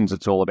regulations,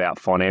 it's all about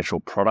financial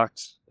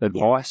product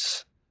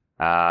advice,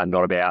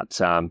 not about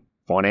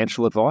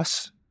financial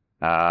advice.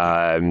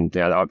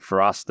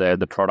 For us,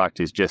 the product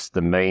is just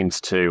the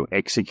means to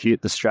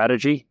execute the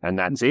strategy, and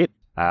that's it.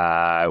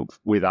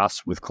 With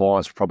us, with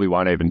clients, we probably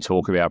won't even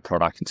talk about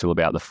product until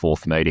about the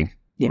fourth meeting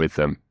with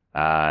them.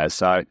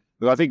 So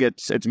I think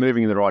it's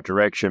moving in the right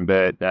direction,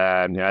 but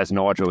as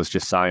Nigel was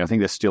just saying, I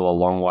think there's still a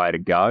long way to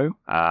go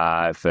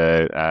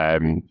for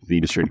the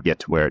industry to get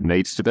to where it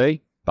needs to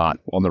be, but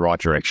on the right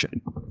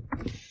direction.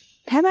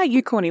 How about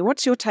you, Corny?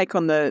 What's your take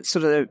on the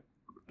sort of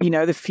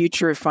the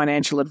future of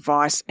financial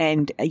advice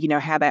and,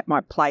 how that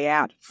might play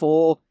out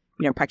for,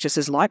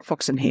 practices like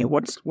Fox and Hare?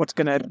 What's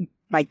going to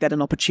make that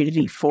an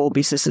opportunity for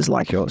businesses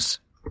like yours?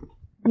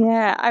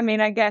 Yeah, I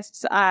mean, I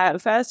guess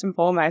first and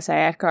foremost, I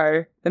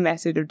echo the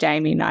message of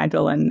Jamie,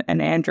 Nigel and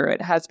Andrew.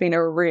 It has been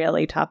a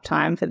really tough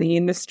time for the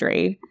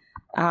industry,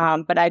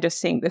 but I just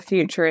think the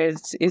future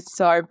is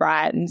so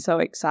bright and so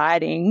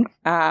exciting.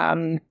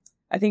 I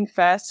think,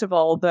 first of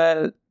all,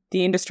 the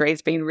industry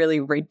has been really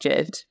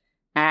rigid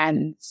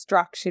and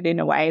structured in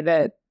a way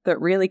that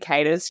really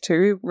caters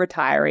to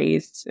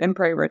retirees and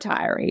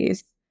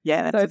pre-retirees.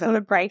 Yeah, so sort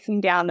of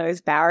breaking down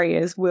those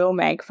barriers will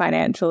make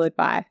financial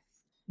advice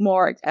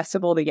more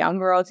accessible to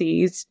younger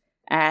Aussies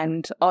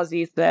and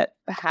Aussies that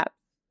perhaps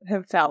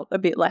have felt a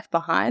bit left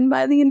behind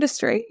by the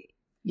industry.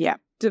 Yeah.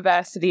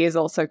 Diversity is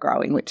also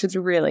growing, which is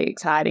really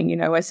exciting.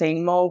 We're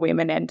seeing more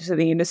women enter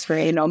the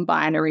industry,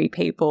 non-binary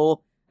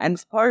people,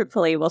 and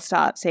hopefully we'll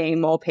start seeing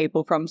more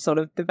people from sort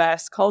of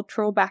diverse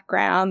cultural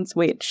backgrounds,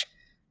 which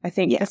I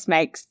think just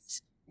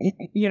makes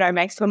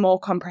for more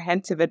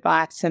comprehensive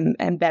advice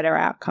and better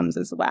outcomes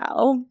as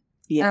well.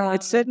 Yeah,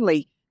 it's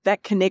certainly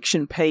that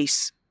connection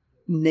piece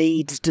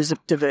needs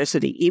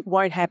diversity. It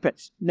won't happen.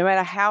 No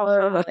matter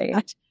how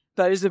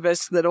those of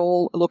us that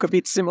all look a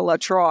bit similar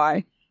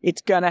try,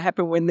 it's going to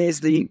happen when there's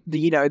the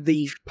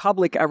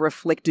public are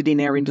reflected in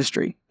our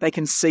industry. They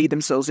can see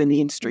themselves in the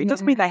industry. It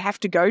doesn't mean they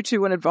have to go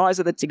to an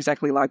advisor that's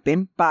exactly like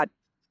them, but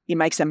it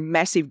makes a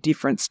massive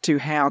difference to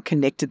how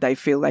connected they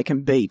feel they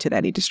can be to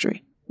that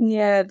industry.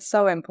 Yeah, it's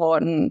so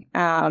important.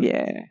 And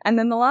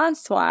then the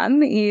last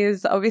one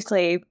is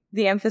obviously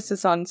the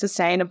emphasis on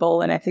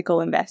sustainable and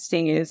ethical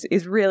investing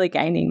is really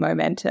gaining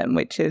momentum,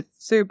 which is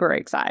super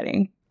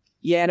exciting.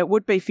 Yeah, and it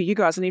would be for you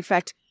guys. And in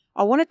fact,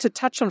 I wanted to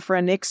touch on for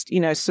our next,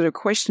 sort of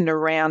question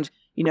around,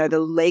 the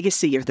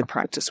legacy of the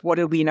practice. What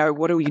do we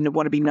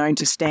want to be known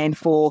to stand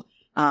for?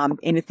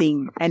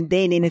 Anything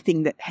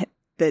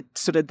that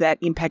sort of that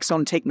impacts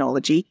on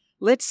technology.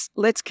 Let's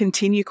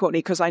continue, Courtney,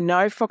 because I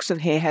know Fox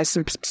and Hare has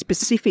some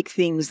specific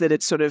things that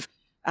it sort of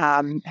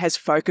has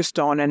focused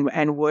on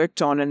and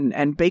worked on,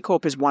 and B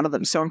Corp is one of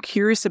them. So I'm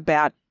curious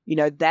about,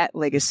 that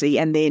legacy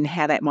and then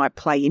how that might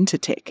play into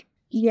tech.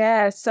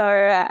 Yeah, so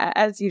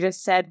as you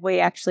just said, we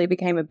actually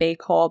became a B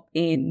Corp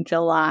in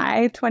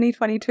July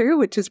 2022,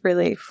 which is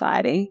really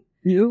exciting.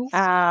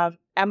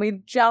 And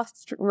we've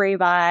just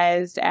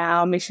revised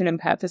our mission and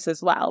purpose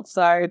as well.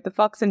 So the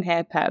Fox and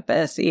Hare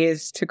purpose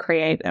is to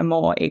create a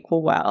more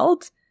equal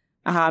world.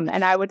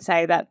 And I would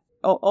say that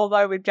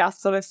although we've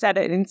just sort of set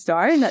it in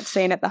stone, that's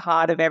been at the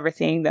heart of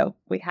everything that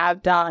we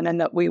have done and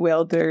that we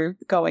will do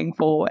going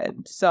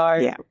forward.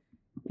 So,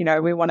 you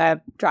know, we want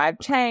to drive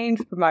change,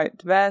 promote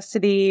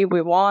diversity.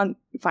 We want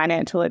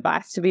financial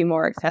advice to be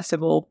more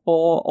accessible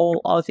for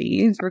all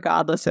Aussies,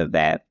 regardless of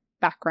their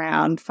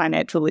background,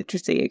 financial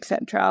literacy,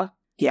 etc.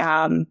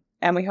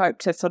 And we hope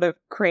to sort of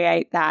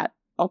create that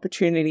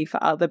opportunity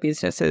for other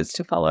businesses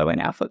to follow in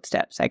our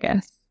footsteps, I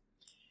guess.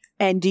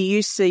 And do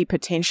you see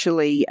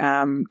potentially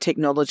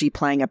technology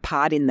playing a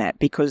part in that?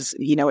 Because,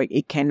 you know,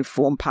 it can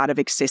form part of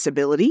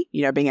accessibility,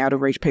 you know, being able to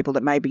reach people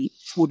that maybe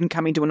wouldn't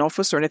come into an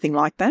office or anything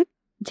like that?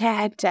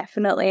 Yeah,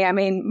 definitely. I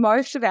mean,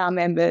 most of our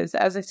members,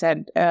 as I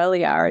said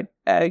earlier,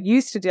 are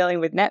used to dealing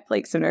with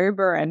Netflix and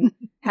Uber and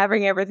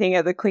having everything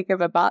at the click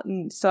of a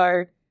button.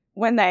 So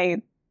when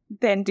they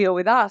then deal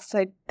with us,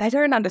 they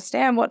don't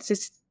understand what's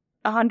this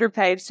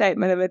 100-page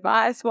statement of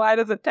advice. Why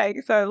does it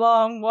take so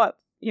long? What,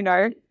 you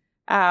know,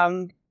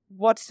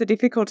 what's the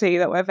difficulty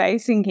that we're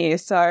facing here?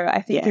 So I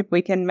think if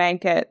we can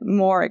make it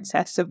more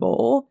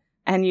accessible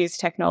and use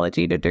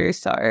technology to do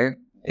so,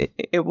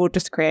 it will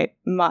just create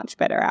much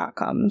better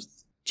outcomes.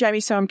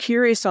 Jamie, so I'm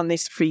curious on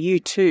this for you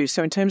too.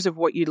 So in terms of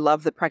what you'd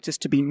love the practice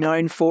to be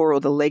known for or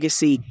the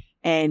legacy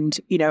and,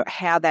 you know,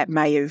 how that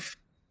may have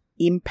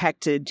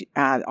impacted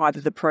either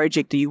the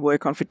project that you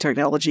work on for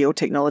technology or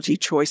technology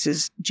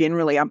choices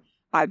generally,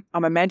 I'm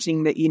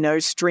imagining that, you know,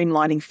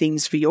 streamlining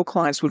things for your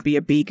clients would be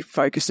a big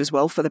focus as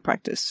well for the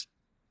practice.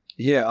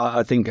 Yeah,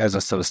 I think as I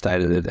sort of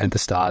stated at the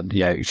start,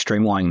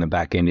 streamlining the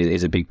back end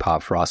is a big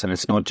part for us. And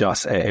it's not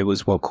just, it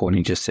was what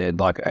Courtney just said,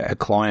 like a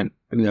client,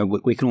 you know,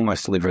 we can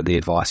almost deliver the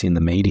advice in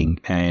the meeting.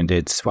 And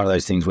it's one of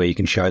those things where you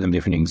can show them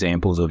different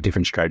examples of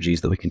different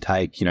strategies that we can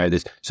take. You know,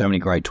 there's so many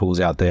great tools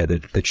out there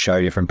that show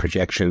different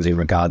projections in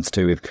regards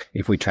to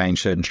if we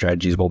change certain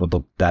strategies, what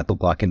would that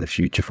look like in the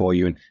future for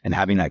you? And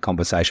having that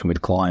conversation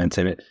with clients.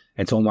 And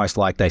it's almost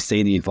like they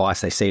see the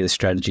advice, they see the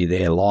strategy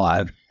there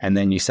live, and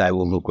then you say,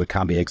 well, look, we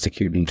can't be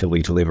executed until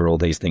we deliver all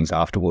these things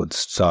afterwards.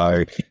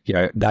 So, you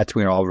know, that's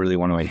where I really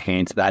want to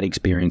enhance that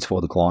experience for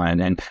the client.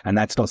 And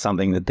that's not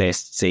something that they're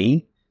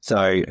seeing.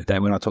 So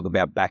that when I talk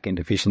about back-end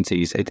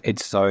efficiencies,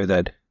 it's so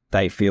that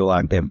they feel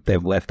like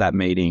they've left that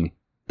meeting,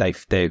 they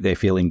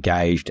feel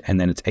engaged, and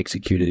then it's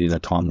executed in a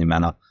timely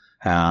manner.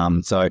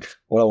 So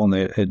what I want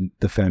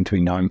the firm to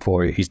be known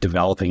for is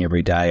developing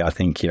every day. I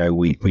think, you know,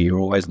 we're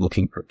always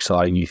looking for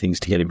exciting new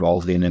things to get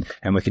involved in,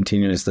 and we're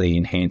continuously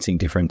enhancing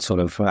different sort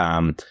of,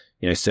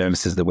 you know,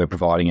 services that we're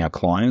providing our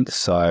clients.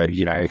 So,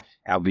 you know,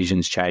 our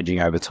vision's changing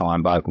over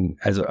time, but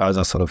as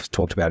I sort of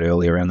talked about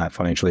earlier around that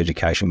financial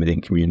education within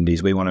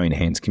communities, we want to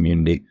enhance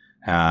community.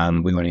 We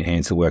want to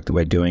enhance the work that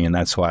we're doing, and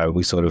that's why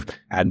we sort of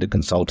add the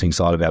consulting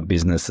side of our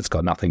business that's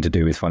got nothing to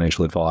do with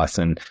financial advice,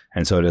 and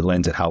so it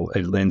lends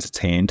its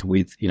hand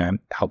with, you know,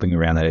 helping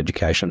around that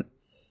education.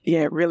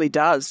 Yeah, it really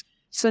does.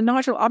 So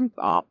Nigel, I'm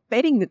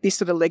betting that this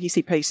sort of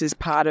legacy piece is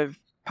part of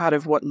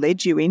what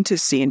led you into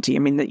Scienty. I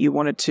mean, that you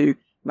wanted to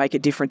make a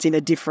difference in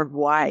a different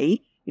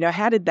way. You know,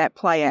 how did that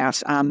play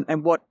out?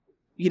 And what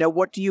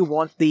do you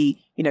want the,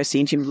 you know,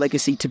 Scienty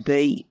legacy to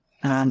be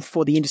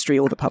for the industry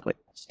or the public?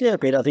 Yeah,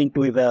 Pete, I think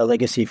with our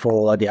legacy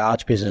for the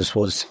arch business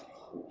was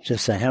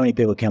just how many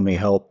people can we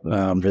help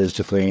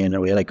realistically, and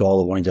we had a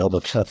goal of wanting to help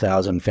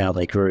 1,000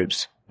 family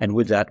groups. And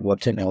with that, what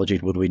technology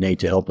would we need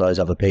to help those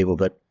other people?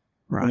 But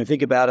when you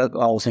think about it,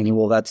 I was thinking,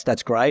 well,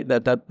 that's great.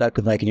 That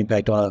could make an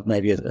impact on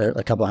maybe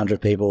a couple of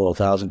hundred people or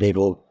 1,000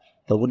 people.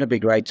 But wouldn't it be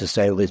great to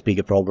solve this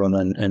bigger problem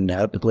and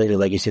have to leave a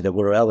legacy that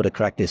we're able to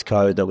crack this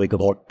code that we could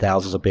help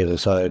thousands of people?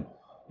 So,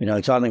 you know,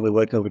 excitingly, we're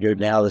working with a group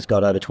now that's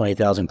got over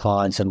 20,000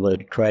 clients, and we're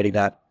creating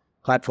that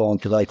platform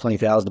to those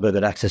 20,000 people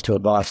get access to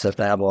advice that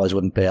they otherwise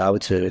wouldn't be able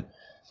to,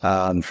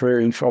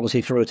 through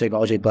a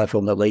technology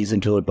platform that leads them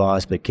to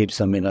advice but keeps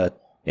them in a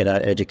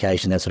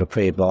education, that sort of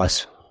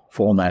pre-advice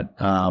format.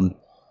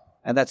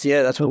 And that's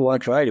what we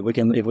want to create.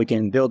 If we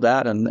can build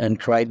that and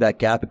create that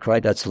gap and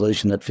create that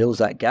solution that fills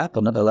that gap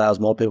and that allows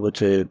more people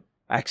to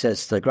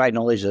access the great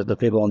knowledge that the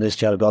people on this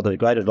chat have got, the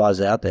great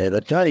advisors out there,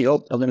 that can only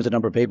help a limited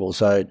number of people.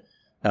 So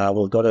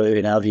we've got to,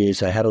 in our view,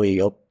 say, how do we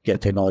help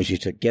get technology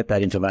to get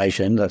that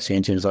information? That's the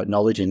engine is like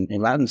knowledge in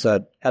Latin.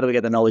 So how do we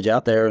get the knowledge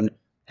out there, and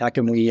how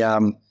can we,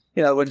 you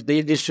know, when the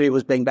industry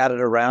was being battered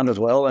around as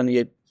well, and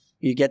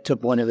you get to a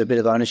point of a bit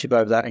of ownership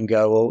over that and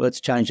go, well, let's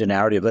change the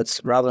narrative.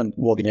 Let's, rather than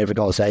walking every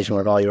conversation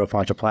where, oh, you're a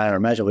financial planner,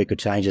 imagine we could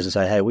change this and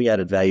say, hey, we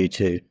added value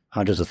to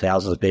hundreds of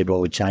thousands of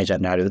people. We changed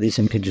that narrative. This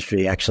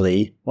industry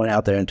actually went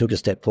out there and took a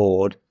step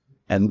forward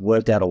and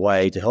worked out a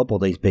way to help all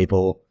these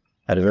people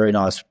at a very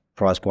nice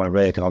price point,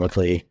 very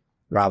economically,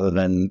 rather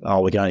than,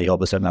 oh, we can only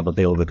help a certain number of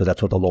people because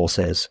that's what the law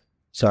says.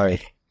 So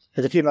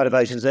there's a few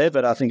motivations there,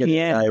 but I think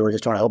we're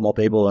just trying to help more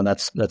people, and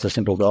that's a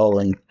simple goal.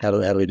 And how do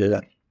we do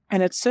that?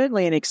 And it's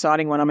certainly an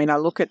exciting one. I mean, I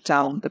look at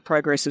the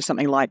progress of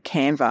something like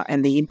Canva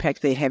and the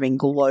impact they're having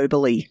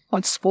globally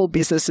on small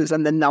businesses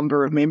and the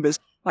number of members.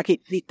 Like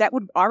that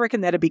would, I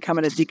reckon that'd become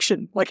an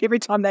addiction. Like every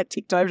time that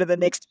ticked over to the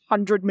next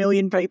 100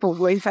 million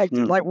people, in fact,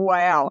 like,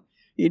 wow,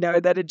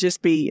 that'd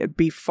just be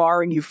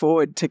firing you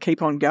forward to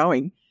keep on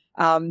going.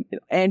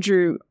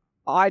 Andrew,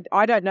 I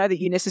don't know that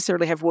you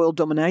necessarily have world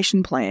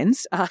domination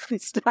plans at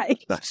this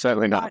stage. No,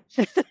 certainly not.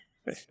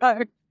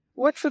 So,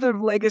 what sort of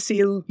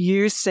legacy are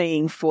you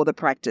seeing for the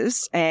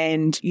practice?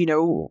 And,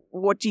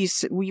 what do you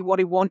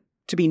want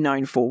to be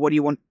known for? What do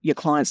you want your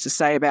clients to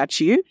say about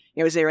you?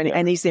 Is there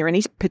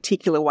any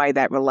particular way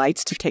that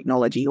relates to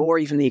technology or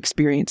even the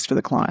experience for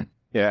the client?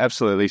 Yeah,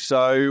 absolutely.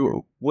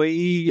 So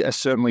we are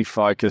certainly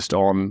focused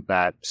on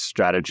that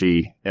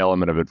strategy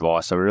element of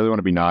advice. So we really want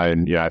to be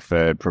known,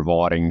 for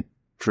providing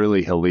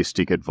truly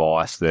holistic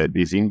advice that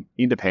is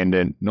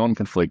independent,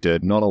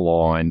 non-conflicted, not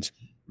aligned,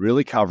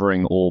 really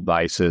covering all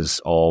bases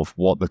of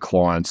what the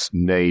clients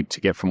need to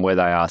get from where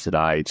they are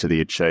today to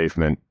the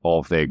achievement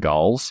of their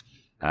goals.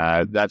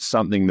 That's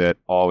something that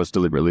I was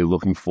deliberately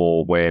looking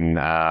for when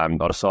I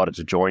decided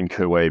to join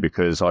Kui,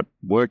 because I'd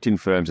worked in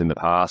firms in the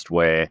past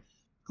where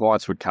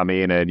clients would come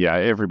in and,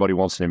 everybody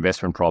wants an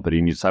investment property,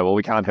 and you'd say, well,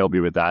 we can't help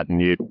you with that.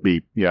 And you'd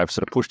be, sort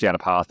of pushed down a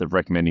path of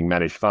recommending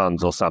managed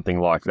funds or something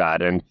like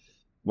that. And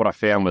what I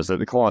found was that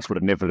the clients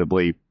would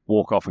inevitably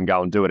walk off and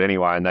go and do it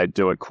anyway, and they'd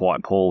do it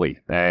quite poorly.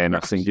 And I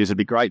think it'd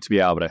be great to be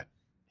able to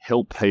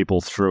help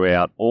people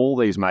throughout all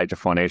these major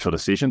financial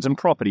decisions. And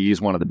property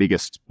is one of the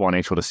biggest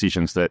financial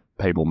decisions that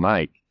people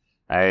make.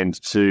 And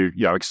to,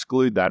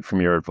 exclude that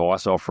from your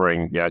advice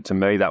offering, to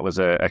me, that was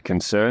a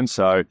concern.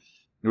 So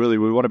really,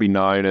 we want to be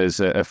known as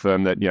a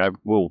firm that,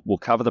 we'll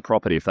cover the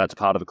property if that's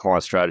part of the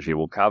client strategy.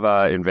 We'll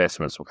cover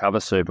investments, we'll cover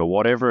super,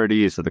 whatever it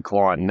is that the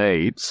client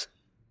needs.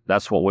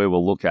 That's what we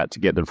will look at to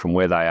get them from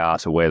where they are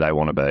to where they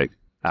want to be.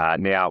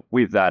 Now,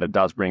 with that, it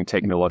does bring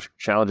technological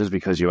challenges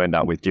because you end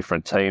up with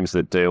different teams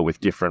that deal with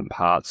different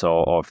parts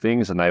of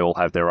things, and they all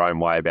have their own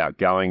way about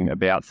going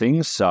about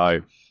things.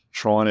 So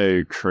trying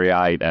to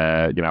create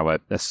a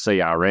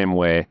CRM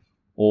where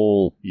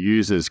all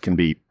users can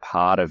be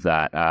part of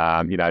that,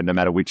 no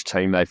matter which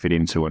team they fit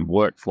into, and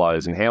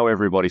workflows and how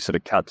everybody sort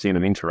of cuts in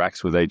and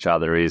interacts with each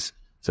other is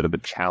sort of the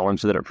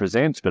challenge that it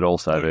presents, but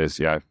also there's,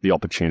 the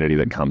opportunity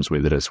that comes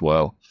with it as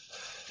well.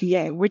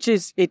 Yeah,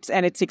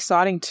 it's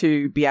exciting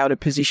to be able to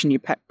position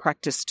your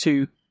practice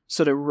to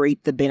sort of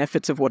reap the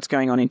benefits of what's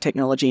going on in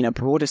technology in a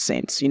broader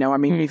sense.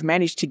 We've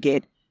managed to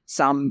get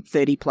some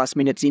 30 plus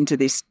minutes into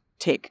this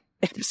tech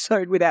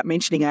episode without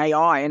mentioning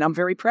AI, and I'm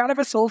very proud of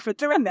us all for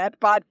doing that.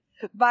 But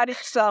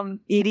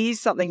it is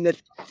something that,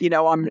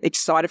 I'm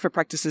excited for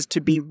practices to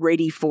be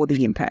ready for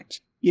the impact.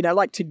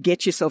 Like to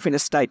get yourself in a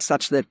state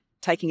such that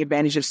taking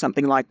advantage of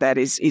something like that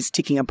is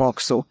ticking a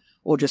box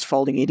or just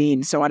folding it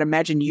in. So I'd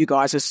imagine you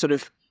guys are sort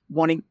of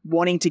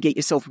wanting to get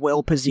yourself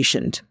well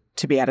positioned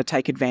to be able to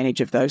take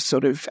advantage of those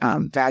sort of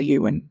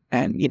value and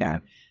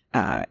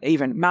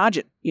even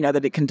margin,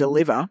 that it can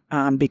deliver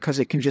because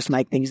it can just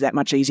make things that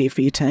much easier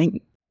for your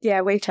team.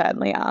 Yeah, we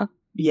totally are.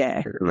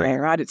 Yeah,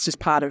 right. It's just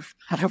part of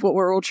what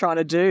we're all trying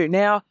to do.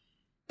 Now,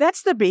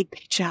 that's the big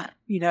picture.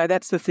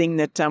 That's the thing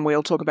that we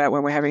all talk about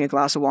when we're having a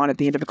glass of wine at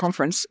the end of a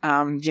conference,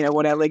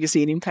 what our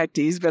legacy and impact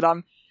is. But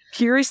I'm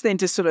curious then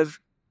to sort of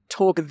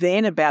talk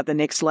then about the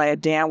next layer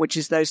down, which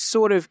is those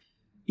sort of,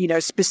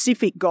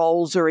 specific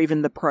goals or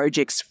even the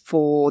projects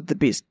for the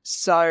business.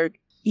 So,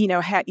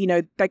 how,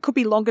 they could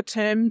be longer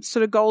term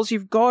sort of goals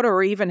you've got,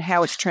 or even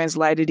how it's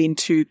translated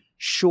into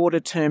shorter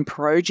term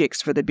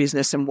projects for the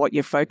business and what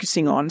you're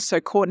focusing on. So,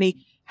 Courtney,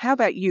 how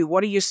about you?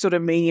 What are your sort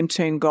of medium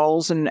term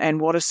goals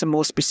and what are some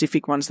more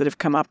specific ones that have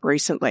come up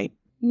recently?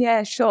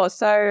 Yeah, sure.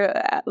 So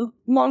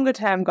longer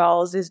term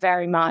goals is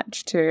very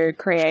much to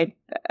create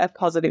a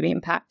positive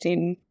impact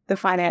in the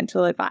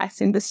financial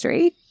advice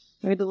industry.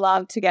 We'd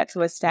love to get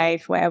to a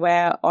stage where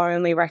we're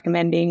only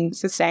recommending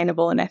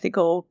sustainable and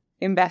ethical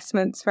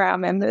investments for our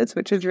members,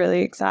 which is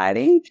really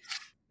exciting.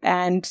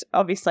 And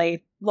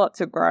obviously,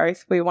 lots of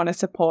growth. We want to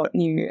support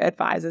new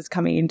advisors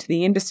coming into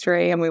the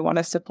industry, and we want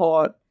to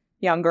support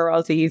younger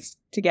Aussies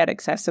to get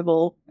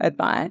accessible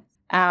advice.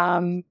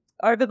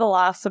 Over the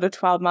last sort of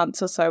 12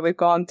 months or so, we've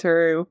gone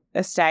through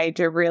a stage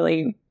of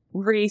really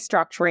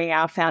restructuring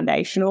our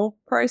foundational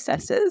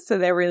processes. So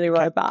they're really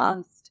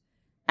robust.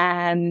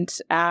 And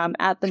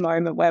at the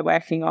moment, we're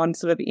working on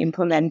sort of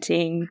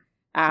implementing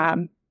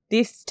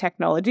this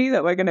technology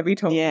that we're going to be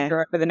talking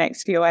through over the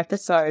next few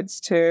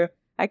episodes to,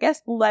 I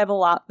guess,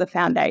 level up the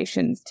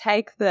foundations,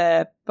 take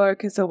the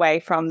focus away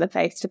from the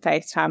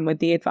face-to-face time with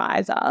the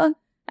advisor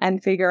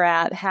and figure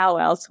out how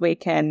else we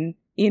can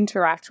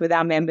interact with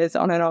our members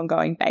on an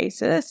ongoing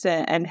basis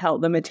and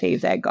help them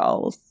achieve their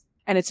goals.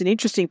 And it's an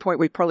interesting point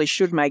we probably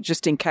should make,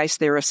 just in case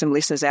there are some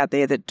listeners out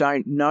there that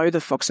don't know the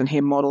Fox and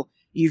Hem model.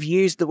 You've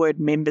used the word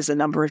members a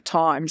number of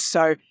times.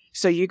 So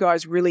So you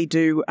guys really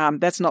do.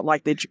 That's not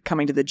like they're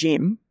coming to the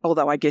gym,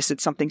 although I guess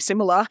it's something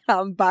similar.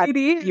 But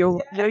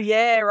you're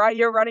right.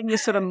 You're running your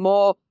sort of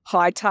more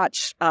high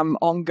touch,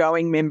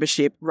 ongoing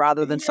membership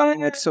rather than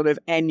something that's sort of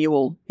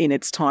annual in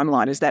its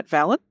timeline. Is that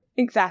valid?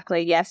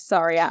 Exactly. Yes.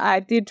 Sorry, I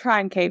did try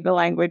and keep the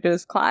language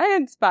as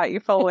clients, but you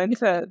fall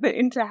into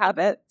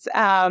habits.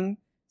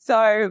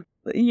 So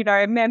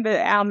our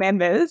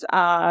members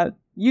are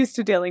used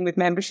to dealing with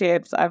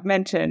memberships. I've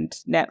mentioned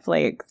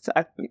Netflix.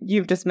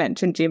 You've just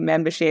mentioned gym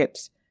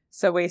memberships.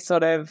 So we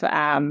sort of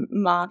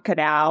market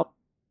our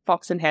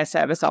Fox and Hair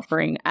service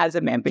offering as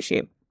a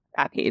membership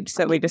package.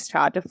 So we just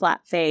charge a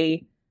flat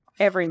fee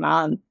every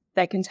month.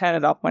 They can turn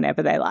it off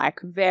whenever they like.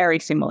 Very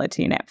similar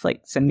to your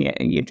Netflix and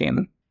your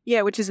gym.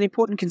 Yeah, which is an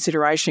important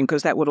consideration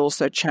because that would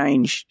also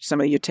change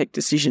some of your tech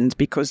decisions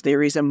because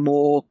there is a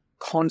more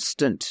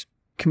constant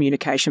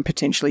communication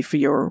potentially for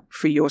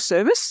your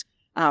service.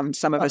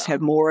 Some of us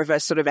have more of a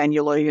sort of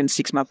annually and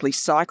 6 monthly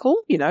cycle,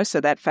 so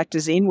that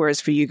factors in.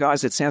 Whereas for you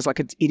guys, it sounds like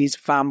it is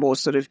far more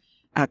sort of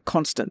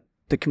constant,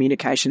 the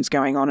communication's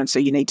going on. And so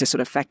you need to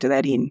sort of factor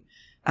that in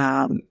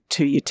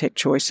to your tech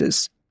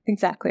choices.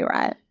 Exactly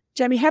right.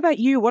 Jamie, how about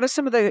you? What are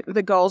some of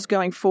the goals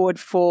going forward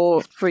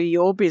for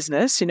your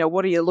business?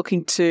 What are you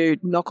looking to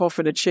knock off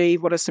and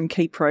achieve? What are some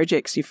key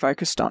projects you're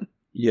focused on?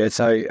 Yeah,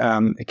 so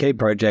key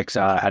projects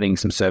are adding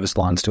some service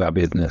lines to our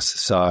business.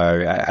 So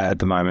at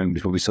the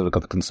moment, we've sort of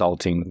got the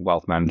consulting,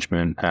 wealth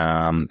management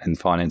and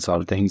finance side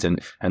of things and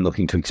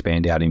looking to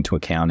expand out into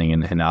accounting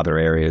and other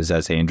areas,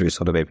 as Andrew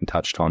sort of even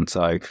touched on.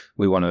 So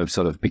we want to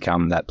sort of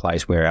become that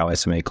place where our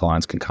SME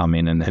clients can come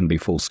in and be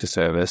full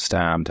serviced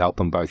to help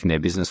them both in their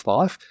business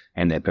life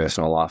and their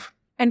personal life.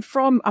 And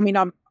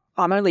I'm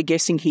only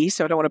guessing here,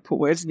 so I don't want to put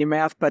words in your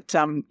mouth, but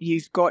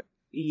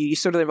you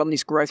sort of on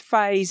this growth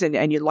phase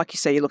and you, like you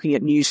say, you're looking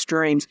at new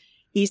streams.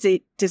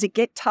 Does it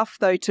get tough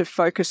though to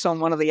focus on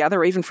one or the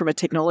other, even from a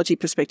technology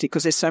perspective,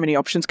 because there's so many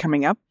options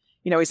coming up?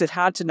 Is it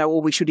hard to know,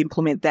 we should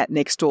implement that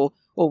next or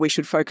we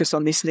should focus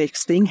on this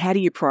next thing? How do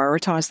you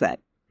prioritize that?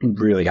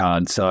 Really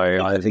hard.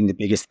 So I think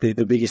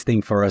the biggest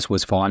thing for us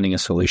was finding a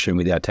solution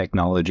with our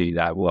technology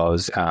that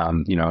was,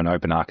 an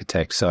open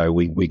architect. So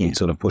we can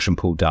sort of push and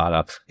pull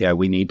data. Yeah,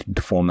 we need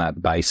to form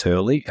that base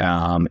early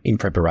in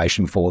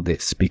preparation for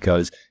this,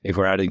 because if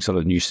we're adding sort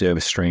of new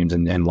service streams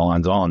and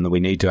lines on,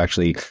 we need to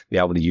actually be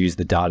able to use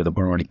the data that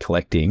we're already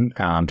collecting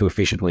to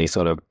efficiently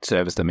sort of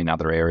service them in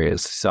other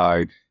areas.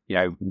 So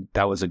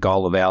that was a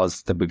goal of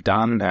ours that we've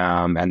done.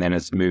 And then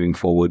as moving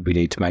forward, we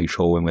need to make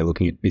sure when we're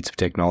looking at bits of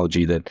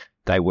technology that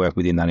they work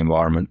within that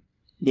environment.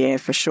 Yeah,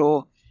 for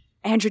sure.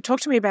 Andrew,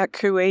 talk to me about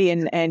Kui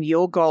and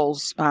your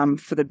goals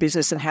for the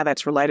business and how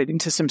that's related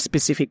into some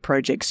specific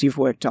projects you've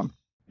worked on.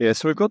 Yeah,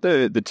 so we've got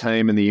the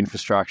team and the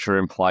infrastructure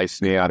in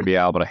place now to be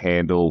able to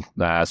handle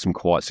some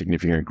quite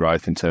significant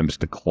growth in terms of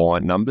the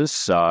client numbers.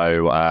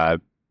 So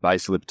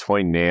basically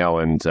between now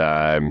and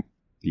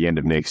the end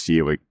of next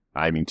year, we're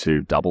aiming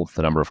to double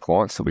the number of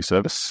clients that we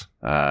service.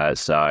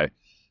 That's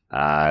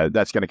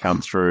going to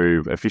come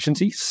through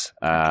efficiencies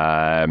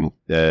there,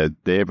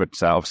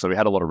 but obviously we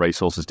had a lot of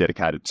resources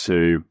dedicated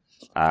to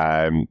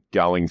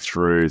going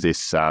through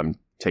this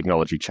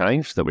technology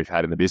change that we've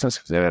had in the business,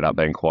 because it ended up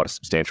being quite a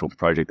substantial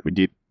project that we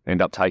did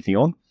end up taking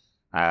on.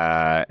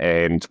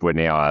 And we're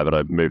now able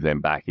to move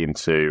them back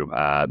into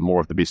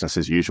more of the business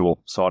as usual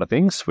side of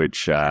things,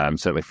 which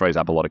certainly frees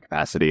up a lot of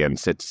capacity and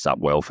sets us up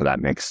well for that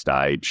next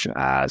stage.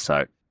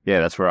 Yeah,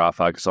 that's where our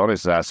focus on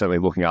is certainly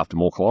looking after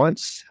more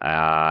clients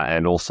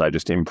and also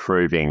just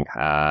improving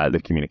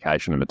the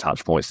communication and the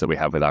touch points that we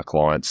have with our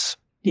clients.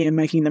 Yeah,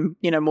 making them,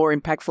 more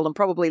impactful and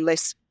probably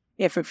less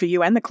effort for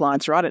you and the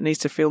clients, right? It needs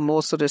to feel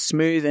more sort of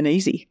smooth and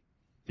easy.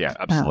 Yeah,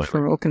 absolutely.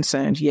 For all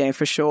concerned. Yeah,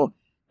 for sure.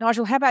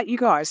 Nigel, how about you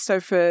guys?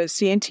 So for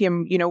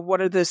Scientium, what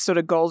are the sort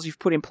of goals you've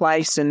put in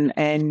place and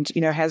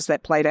has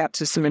that played out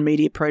to some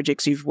immediate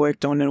projects you've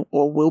worked on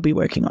or will be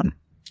working on?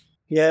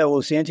 Yeah,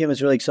 well, Scientium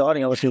is really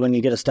exciting. Obviously, when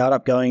you get a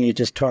startup going, you're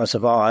just trying to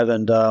survive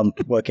and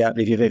work out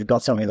if you've ever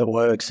got something that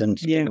works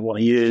and you want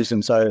to use.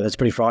 And so it's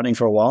pretty frightening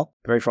for a while,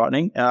 very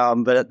frightening.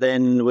 But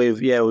then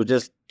we've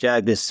just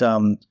jagged this,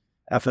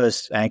 our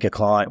first anchor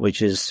client,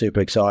 which is super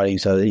exciting.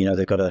 So,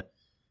 they've got a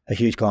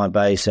huge client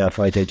base. Our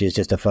focus is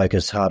just to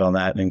focus hard on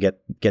that and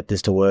get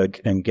this to work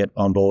and get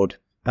on board,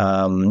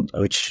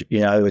 which,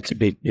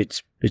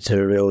 it's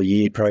a real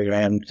year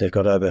program. They've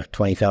got over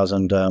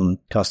 20,000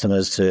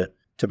 customers to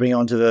bring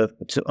onto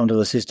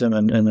the system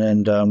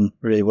and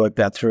really work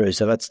that through.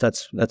 So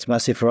that's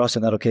massive for us,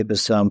 and that'll keep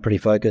us pretty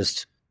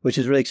focused, which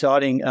is really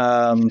exciting.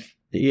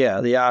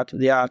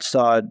 The art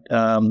side.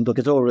 Look,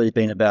 it's all really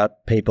been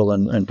about people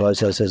and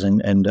processes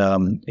and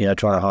trying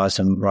to hire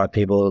some right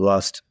people the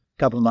last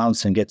couple of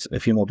months and get a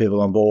few more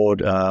people on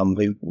board.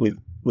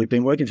 We've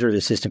been working through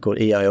this system called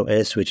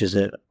EOS, which is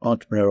an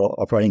entrepreneurial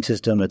operating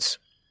system. It's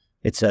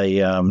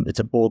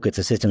a book. It's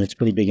a system that's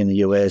pretty big in the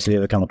US. If you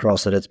ever come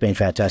across it, it's been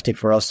fantastic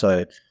for us.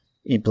 So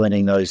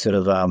implementing those sort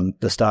of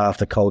the staff,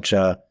 the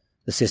culture,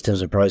 the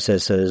systems and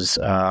processes.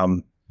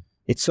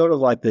 It's sort of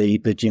like the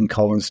Jim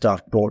Collins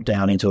stuff brought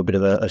down into a bit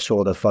of a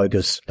shorter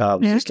focus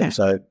system.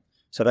 So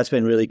So that's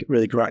been really,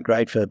 really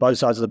great for both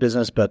sides of the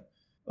business. But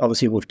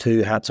obviously with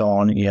two hats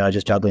on,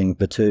 just juggling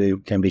the two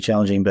can be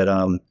challenging. But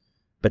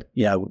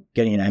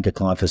getting an anchor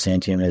client for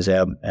Centium is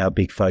our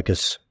big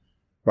focus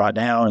right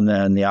now. And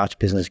then the Arch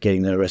business,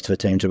 getting the rest of the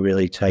team to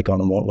really take on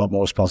a lot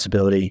more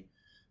responsibility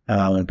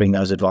and bring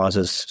those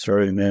advisors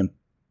through, man.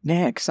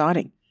 Yeah,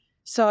 exciting.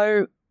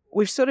 So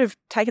we've sort of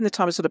taken the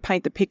time to sort of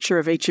paint the picture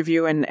of each of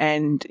you and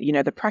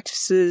the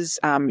practices,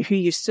 who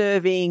you're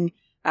serving,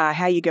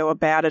 how you go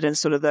about it, and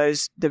sort of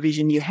the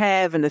vision you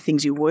have and the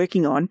things you're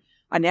working on.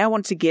 I now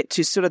want to get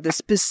to sort of the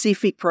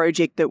specific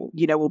project that,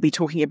 we'll be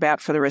talking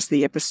about for the rest of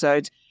the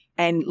episodes.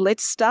 And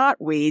let's start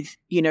with,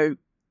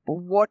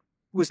 what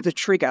was the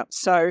trigger?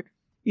 So,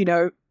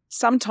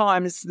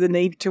 sometimes the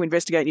need to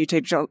investigate new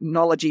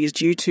technology is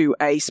due to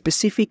a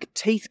specific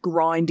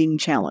teeth-grinding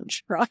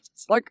challenge, right?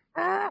 It's like,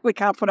 we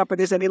can't put up with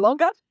this any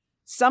longer.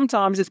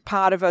 Sometimes it's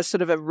part of a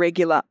sort of a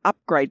regular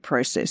upgrade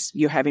process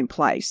you have in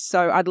place.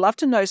 So I'd love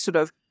to know sort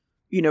of,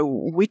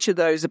 which of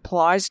those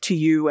applies to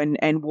you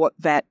and what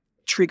that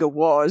trigger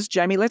was.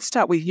 Jamie, let's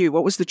start with you.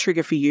 What was the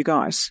trigger for you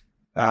guys?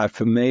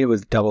 For me, it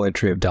was double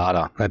entry of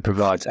data. That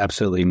provides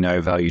absolutely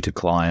no value to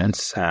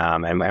clients.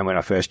 And when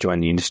I first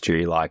joined the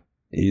industry, like,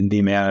 the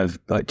amount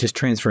of just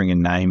transferring a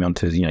name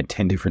onto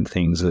 10 different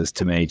things was,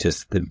 to me,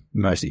 just the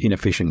most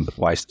inefficient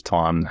waste of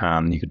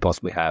time you could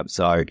possibly have.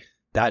 So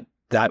that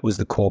was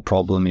the core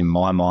problem in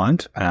my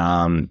mind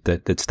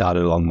that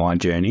started along my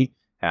journey.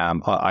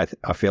 I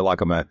feel like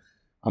I'm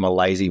a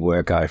lazy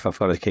worker. If I've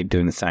got to keep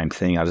doing the same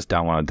thing, I just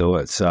don't want to do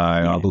it. So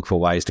I look for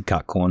ways to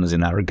cut corners in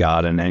that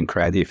regard and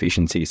create the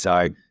efficiency.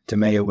 So to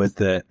me, that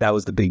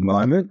was the big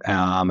moment,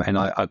 and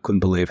I couldn't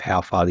believe how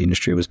far the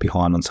industry was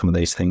behind on some of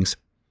these things.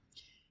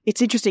 It's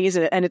interesting,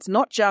 isn't it? And it's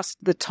not just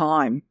the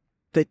time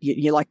that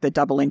you like the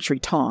double entry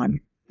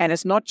time. And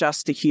it's not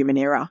just the human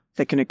error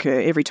that can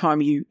occur every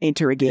time you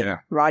enter again,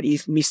 right? You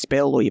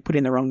misspell or you put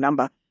in the wrong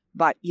number.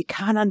 But you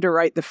can't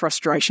underrate the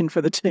frustration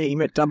for the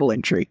team at double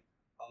entry.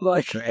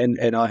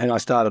 And I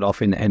started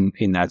off in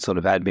that sort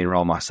of admin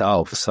role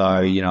myself. So,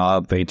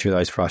 I've been through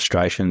those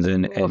frustrations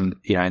and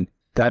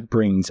that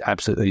brings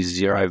absolutely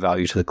zero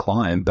value to the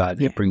client,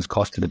 but it brings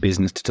cost to the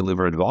business to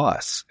deliver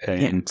advice.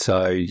 And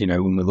so,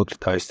 when we looked at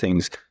those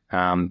things,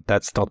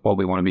 that's not what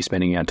we want to be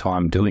spending our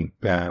time doing.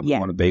 We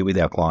want to be with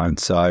our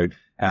clients. So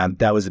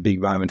that was a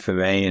big moment for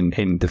me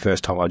and the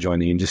first time I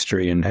joined the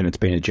industry, and it's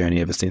been a journey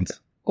ever since.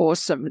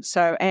 Awesome.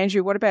 So,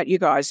 Andrew, what about you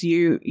guys?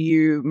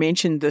 You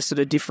mentioned the sort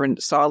of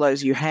different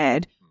silos you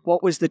had.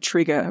 What was the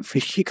trigger for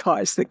you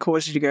guys that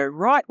caused you to go,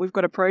 right, we've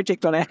got a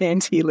project on our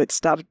hands here, let's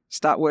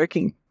start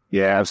working?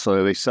 Yeah,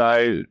 absolutely.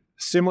 So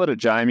similar to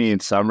Jamie in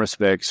some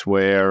respects,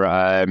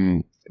 where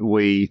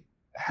we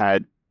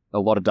had a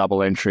lot of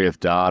double entry of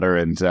data,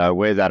 and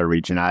where that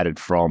originated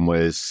from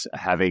was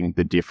having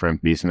the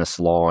different business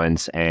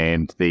lines,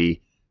 and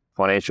the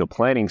financial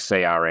planning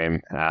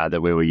CRM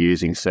that we were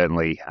using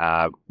certainly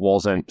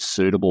wasn't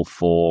suitable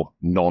for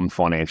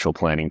non-financial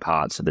planning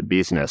parts of the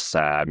business.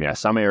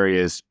 Some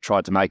areas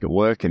tried to make it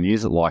work and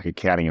use it like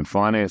accounting and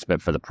finance,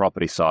 but for the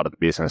property side of the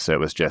business, it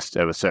was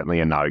certainly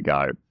a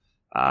no-go.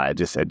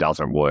 It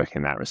doesn't work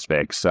in that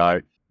respect. So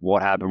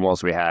what happened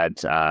was we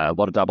had a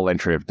lot of double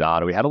entry of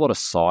data. We had a lot of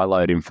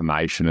siloed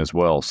information as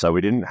well. So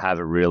we didn't have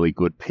a really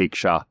good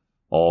picture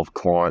of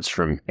clients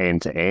from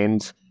end to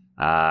end.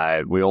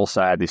 We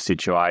also had this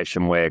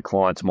situation where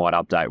clients might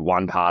update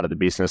one part of the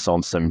business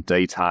on some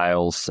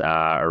details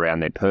around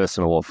their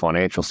personal or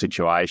financial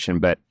situation,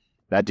 but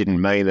that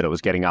didn't mean that it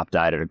was getting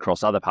updated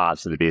across other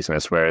parts of the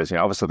business. Whereas,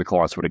 obviously the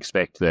clients would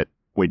expect that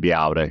we'd be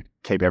able to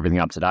keep everything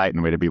up to date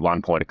and we'd be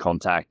one point of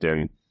contact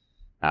and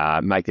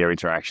make their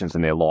interactions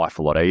in their life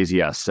a lot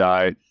easier.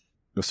 So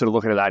we're sort of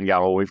looking at that and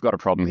going, well, we've got a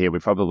problem here. We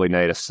probably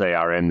need a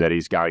CRM that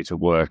is going to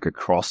work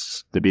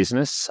across the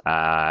business,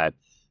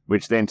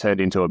 which then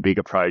turned into a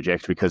bigger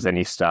project, because then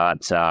you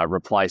start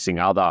replacing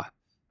other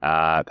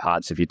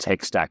parts of your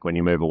tech stack. When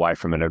you move away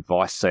from an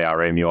advice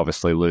CRM, you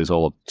obviously lose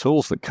all of the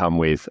tools that come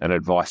with an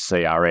advice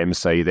CRM.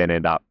 So you then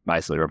end up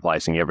basically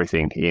replacing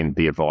everything in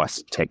the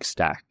advice tech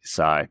stack.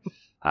 So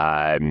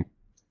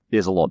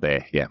there's a lot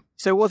there, yeah.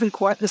 So it wasn't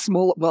quite the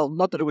small, well,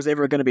 not that it was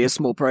ever going to be a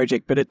small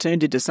project, but it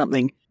turned into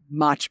something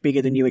much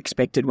bigger than you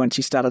expected once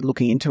you started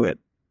looking into it.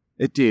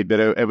 It did, but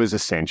it was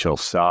essential.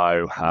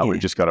 So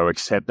we've just got to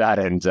accept that,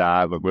 and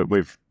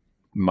we've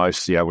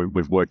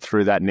worked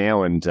through that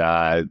now and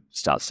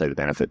start to see the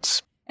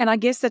benefits. And I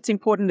guess that's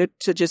important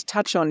to just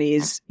touch on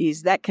is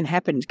that can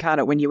happen, can't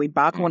it, when you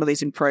embark on one of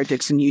these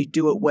projects and you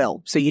do it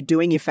well. So you're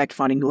doing your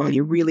fact-finding well,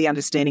 you're really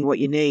understanding what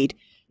you need.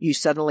 You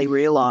suddenly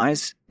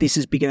realise this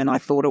is bigger than I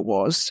thought it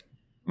was.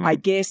 I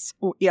guess,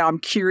 I'm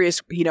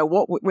curious,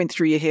 what went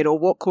through your head or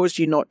what caused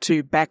you not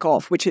to back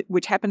off,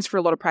 which happens for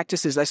a lot of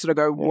practices. They sort of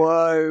go,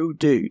 whoa,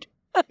 dude,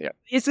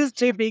 this is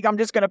too big. I'm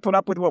just going to put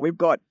up with what we've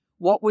got.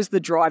 What was the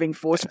driving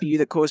force for you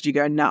that caused you to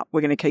go, nah, we're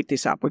going to keep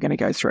this up. We're going to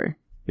go through.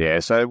 Yeah,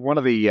 so one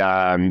of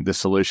the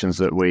solutions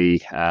that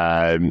we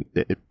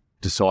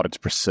decided to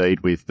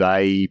proceed with,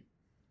 they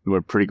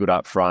were pretty good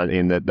up front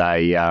in that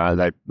they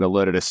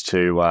alerted us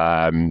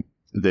to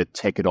the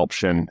tech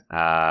adoption.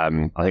 I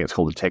think it's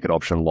called the tech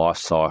adoption life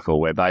cycle,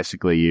 where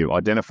basically you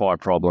identify a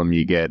problem,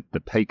 you get the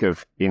peak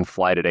of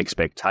inflated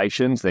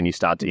expectations, then you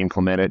start to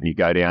implement it, and you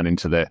go down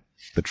into the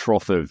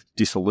trough of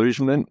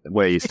disillusionment,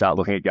 where you start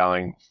looking at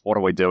going, what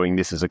are we doing?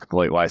 This is a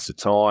complete waste of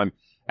time.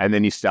 And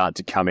then you start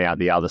to come out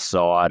the other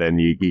side and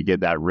you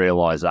get that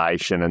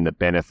realization and the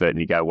benefit, and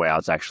you go, wow,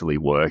 it's actually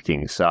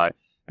working. So a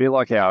bit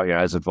like how,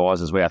 as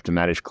advisors, we have to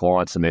manage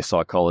clients and their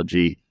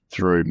psychology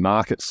through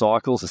market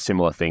cycles. A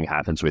similar thing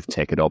happens with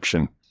tech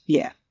adoption.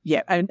 Yeah.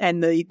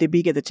 And the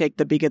bigger the tech,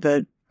 the bigger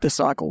the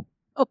cycle.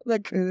 Oh, the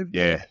curve.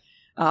 Yeah.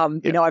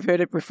 I've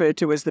heard it referred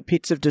to as the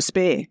pits of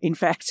despair. In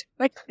fact,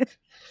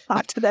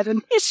 after that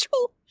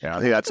initial. Yeah, I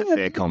think that's a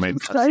fair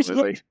comment.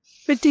 Absolutely.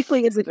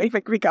 Particularly as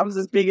it becomes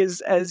as big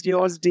as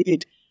yours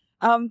did.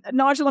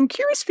 Nigel, I'm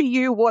curious for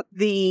you what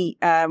the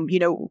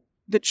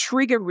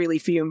trigger really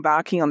for you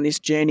embarking on this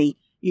journey,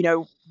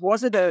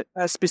 was it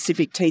a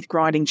specific teeth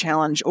grinding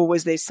challenge, or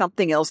was there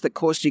something else that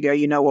caused you to go,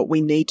 you know what,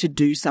 we need to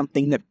do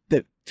something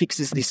that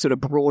fixes this sort of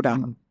broader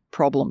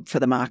problem for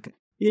the market?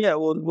 Yeah,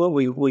 well,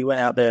 we went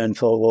out there and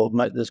thought, well,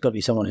 mate, there's got to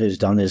be someone who's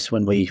done this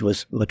when we're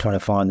trying to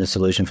find the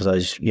solution for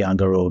those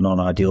younger or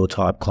non-ideal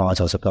type clients,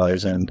 I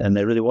suppose. And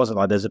there really wasn't.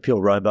 Like, there's a pure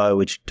robo,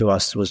 which to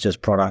us was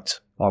just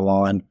product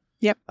online.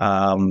 Yep.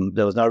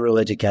 There was no real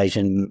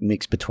education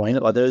mix between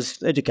it. Like,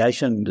 there's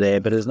education there,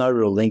 but there's no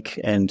real link.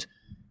 And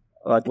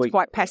it's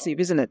quite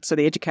passive, isn't it? So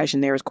the education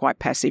there is quite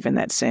passive in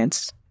that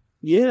sense.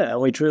 Yeah, and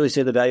we truly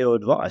see the value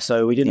of advice.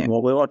 So we didn't. Yeah.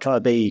 We're not trying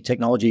to be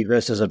technology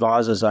versus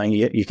advisors saying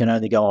you can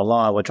only go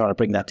online. We're trying to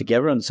bring that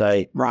together and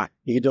say, right,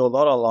 you can do a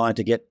lot online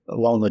to get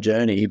along the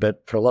journey,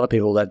 but for a lot of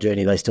people, that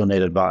journey, they still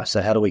need advice.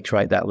 So how do we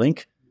create that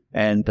link?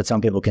 But some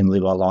people can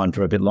live online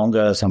for a bit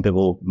longer. Some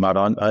people might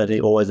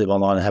always live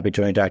online and happy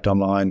to interact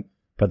online.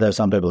 But there's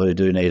some people who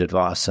do need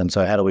advice. And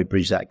so how do we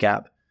bridge that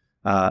gap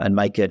and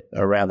make it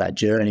around that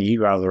journey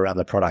rather than around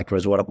the product?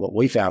 Whereas what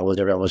we found was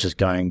everyone was just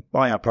going,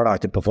 buy our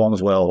product, it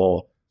performs well,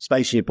 or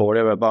spaceship or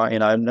whatever, but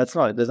that's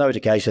not. There's no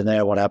education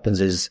there. What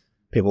happens is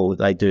people,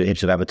 they do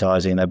heaps of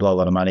advertising, they blow a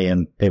lot of money,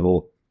 and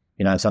people,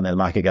 suddenly the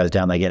market goes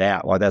down, they get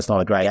out. Like, that's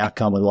not a great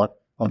outcome. We want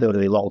people to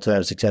be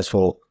long-term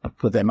successful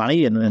with their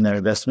money and their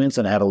investments,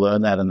 and how to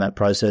learn that and that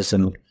process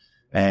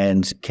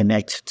and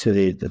connect to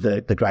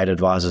the great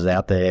advisors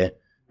out there,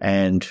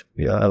 and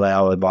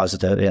allow advisors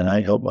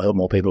to help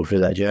more people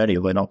through that journey.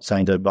 We're not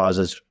saying to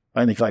advisors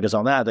only focus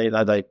on that.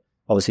 They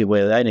obviously,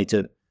 where they need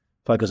to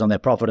focus on their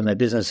profit and their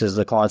business is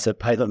the clients that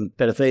pay them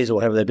better fees or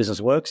however their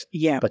business works.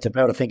 Yeah. But to be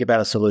able to think about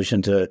a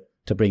solution to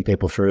bring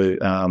people through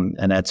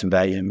and add some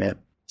value. Yeah.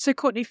 So,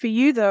 Courtney, for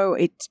you, though,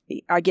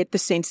 I get the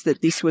sense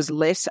that this was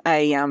less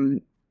a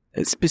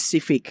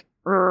specific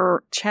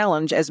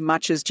challenge as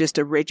much as just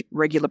a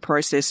regular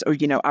process or,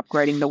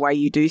 upgrading the way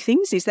you do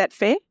things. Is that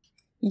fair?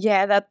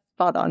 Yeah, that's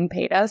spot on,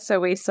 Peter. So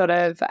we sort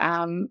of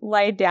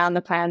laid down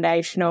the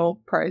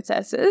foundational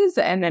processes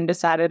and then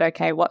decided,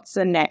 okay, what's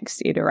the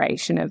next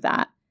iteration of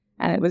that?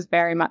 And it was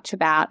very much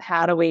about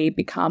how do we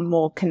become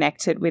more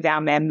connected with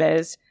our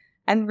members,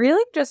 and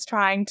really just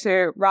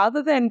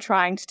rather than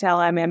trying to tell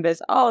our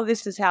members, oh,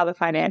 this is how the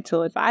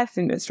financial advice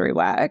industry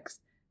works,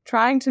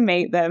 trying to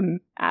meet them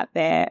at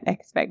their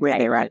expectations. Where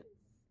they're at.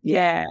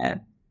 Yeah.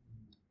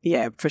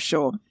 Yeah, for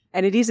sure.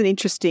 And it is an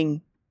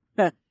interesting,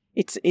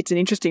 it's an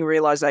interesting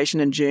realisation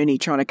and journey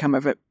trying to come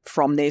of it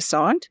from their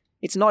side.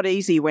 It's not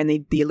easy when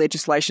the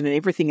legislation and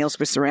everything else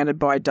we're surrounded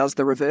by does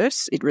the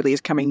reverse. It really is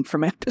coming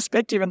from our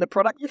perspective and the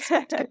product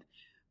perspective.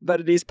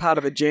 But it is part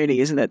of a journey,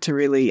 isn't it, to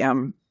really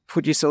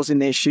put yourselves in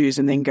their shoes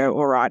and then go,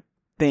 all right,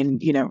 then,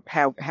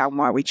 how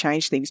might we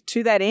change things?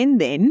 To that end,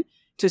 then,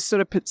 to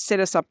sort of set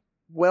us up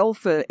well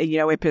for,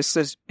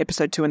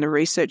 episode 2 in the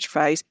research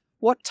phase,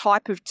 what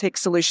type of tech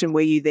solution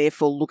were you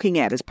therefore looking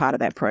at as part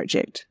of that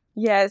project?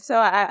 Yeah, so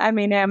our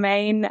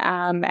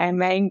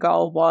main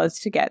goal was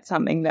to get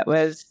something that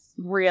was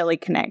really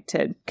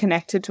connected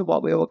to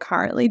what we were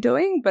currently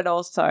doing, but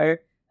also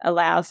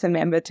allows the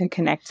member to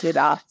connect with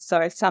us.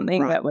 So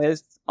something that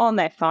was on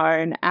their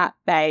phone at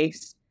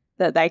base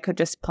that they could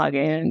just plug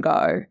in and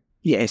go.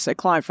 Yeah, so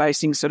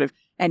client-facing sort of,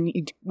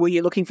 and were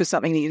you looking for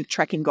something that you're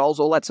tracking goals,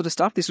 all that sort of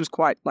stuff? This was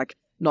quite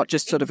not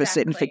just sort of a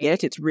set and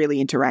forget, it's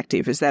really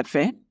interactive. Is that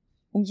fair?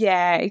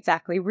 Yeah,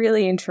 exactly.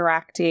 Really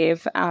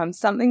interactive.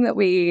 Something that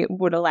we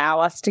would allow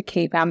us to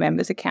keep our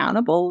members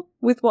accountable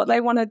with what they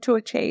wanted to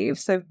achieve.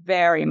 So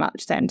very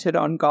much centered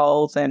on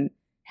goals and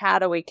how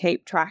do we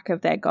keep track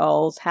of their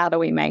goals? How do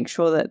we make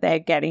sure that they're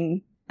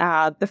getting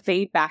the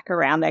feedback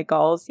around their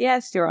goals?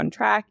 Yes, you're on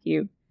track.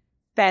 You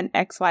spent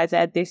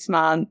XYZ this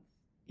month.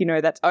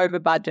 That's over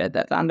budget,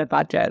 that's under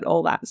budget,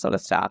 all that sort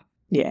of stuff.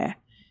 Yeah.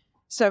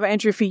 So,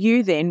 Andrew, for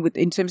you then,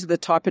 in terms of the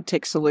type of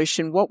tech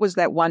solution, what was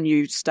that one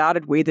you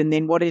started with, and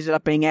then what ended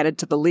up being added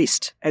to the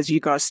list as you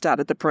guys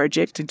started the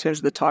project in terms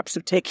of the types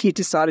of tech you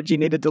decided you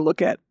needed to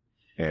look at?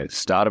 Yeah, it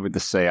started with the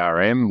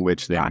CRM,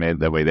 which then meant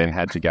that we then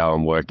had to go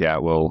and work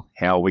out, well,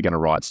 how are we going to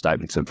write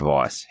statements of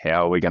advice?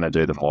 How are we going to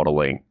do the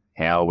modelling?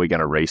 How are we going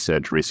to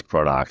research risk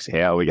products?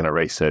 How are we going to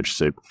research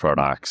super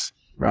products?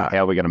 Right.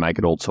 How are we going to make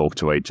it all talk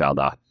to each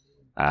other?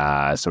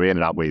 So we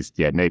ended up with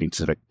needing to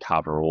sort of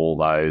cover all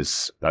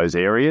those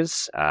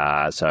areas.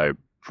 So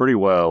pretty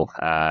well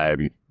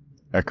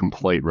a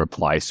complete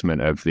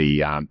replacement of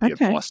the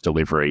advice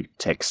delivery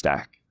tech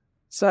stack.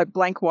 So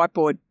blank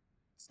whiteboard,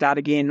 start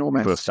again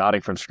almost. We're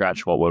starting from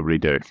scratch. What would we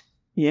do?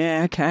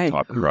 Yeah, okay.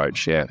 Type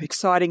approach, yeah.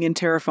 Exciting and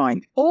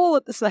terrifying, all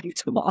at the same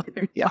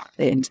time. Yeah,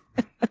 end.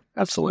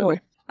 Absolutely.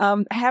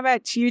 How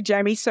about you,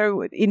 Jamie?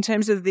 So in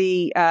terms of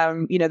the,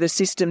 the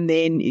system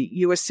then,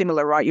 you were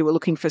similar, right? You were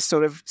looking for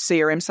sort of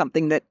CRM,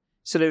 something that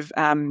sort of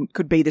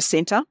could be the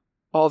centre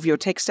of your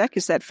tech stack.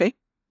 Is that fair?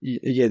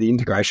 Yeah, the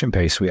integration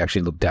piece we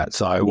actually looked at.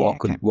 So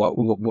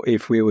what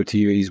if we were to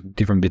use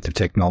different bits of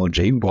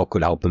technology, what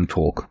could help them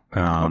talk?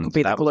 What could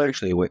be the glue?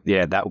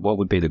 What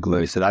would be the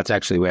glue? So that's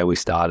actually where we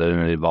started,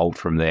 and it evolved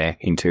from there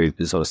into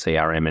the sort of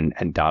CRM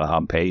and data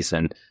hub piece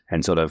and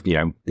sort of,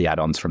 the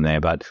add-ons from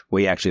there. But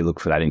we actually look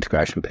for that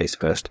integration piece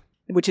first.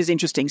 Which is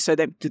interesting. So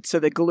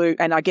the glue,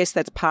 and I guess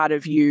that's part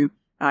of you,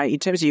 in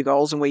terms of your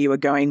goals and where you were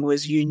going,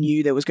 was you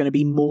knew there was going to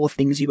be more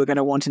things you were going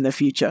to want in the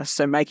future.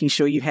 So making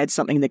sure you had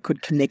something that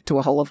could connect to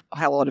a whole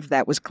lot of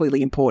that was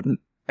clearly important.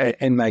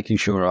 And making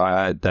sure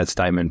I had that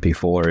statement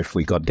before, if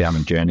we got down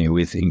a journey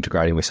with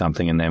integrating with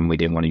something and then we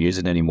didn't want to use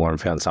it anymore and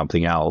found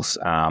something else,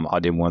 I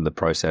didn't want the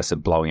process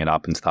of blowing it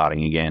up and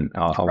starting again.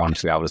 I wanted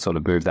to be able to sort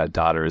of move that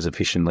data as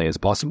efficiently as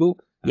possible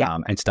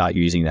and start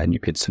using that new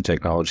bits of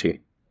technology.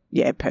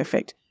 Yeah,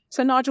 perfect.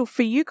 So Nigel,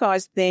 for you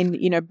guys then,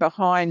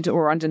 behind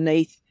or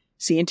underneath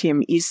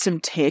Scientium is some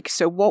tech.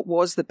 So what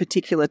was the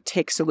particular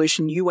tech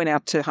solution you went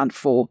out to hunt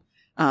for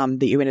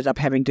that you ended up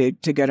having to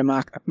go to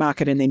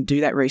market and then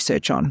do that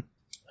research on?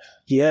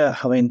 Yeah,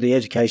 I mean, the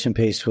education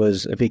piece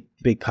was a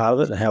big part of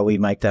it, and how we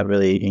make that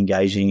really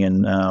engaging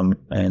and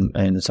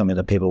something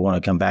that people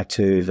want to come back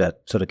to,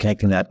 that sort of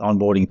connecting that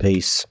onboarding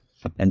piece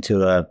and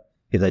to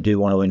if they do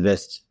want to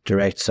invest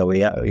direct. So we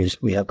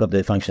have got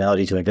the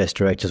functionality to invest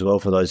direct as well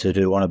for those who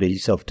do want to be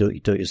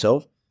do it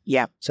yourself.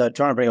 Yeah. So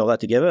trying to bring all that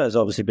together has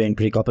obviously been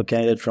pretty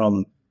complicated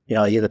from,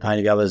 you're the pain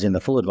of the others in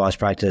the full advice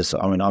practice.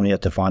 I mean, I'm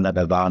yet to find that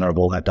nirvana of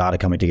all that data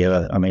coming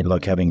together. I mean,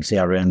 like having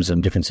CRMs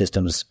and different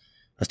systems,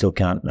 I still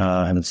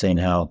haven't seen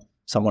how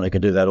someone who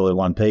could do that all in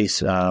one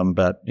piece.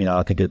 But,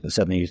 I think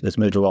it's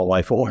moved a long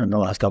way forward in the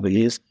last couple of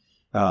years.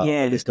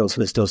 There's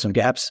still some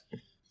gaps.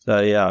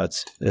 So, yeah,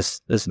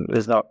 there's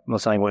not, I'm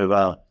not saying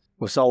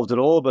we've solved it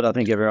all, but I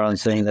think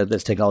everyone's seeing that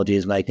this technology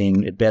is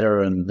making it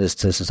better, and there's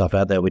some stuff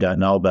out there we don't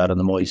know about. And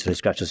the more you sort of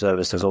scratch the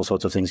surface, there's all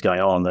sorts of things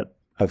going on that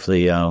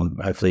hopefully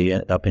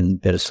end up in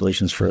better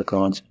solutions for our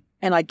clients.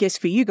 And I guess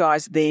for you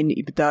guys then,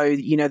 though,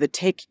 the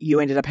tech you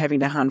ended up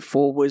having to hunt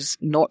for was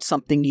not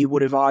something you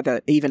would have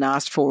either even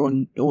asked for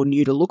or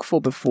knew to look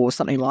for before,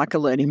 something like a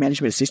learning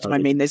management system. I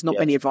mean, there's not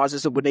many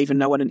advisors that would even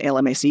know what an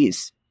LMS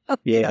is.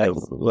 Yeah,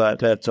 well,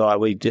 that's why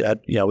we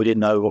didn't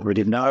know what we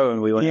didn't know,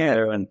 and we went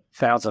there and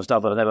found some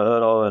stuff that I'd never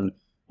heard of and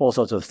all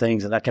sorts of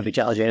things, and that can be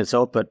challenging in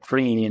itself. But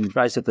bringing in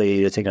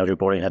basically the technology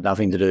reporting had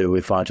nothing to do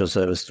with financial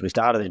services. We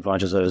started in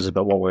financial services,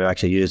 but what we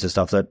actually used is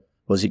stuff that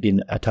was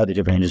in a totally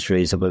different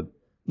industries that were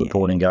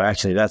reporting. Go,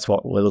 actually, that's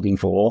what we're looking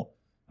for,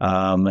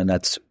 and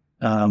that's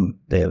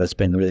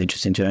been a really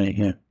interesting journey.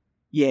 Yeah.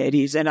 Yeah, it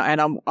is, and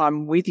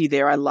I'm with you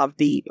there. I love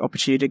the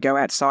opportunity to go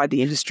outside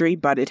the industry,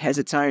 but it has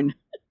its own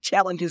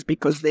challenges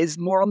because there's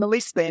more on the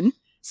list then.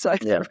 So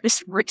the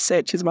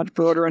research is much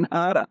broader and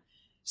harder.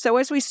 So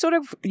as we sort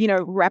of,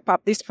 wrap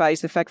up this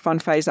phase, the fact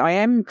find phase, I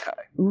am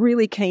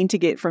really keen to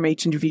get from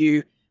each of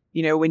you,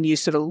 when you're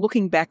sort of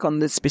looking back on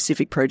the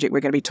specific project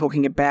we're going to be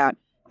talking about,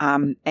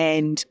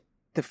 and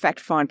the fact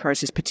find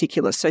process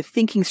particular. So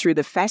thinking through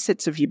the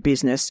facets of your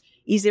business,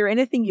 is there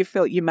anything you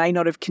felt you may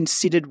not have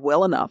considered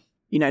well enough?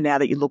 Now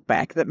that you look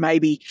back, that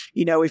maybe,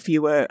 if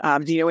you were,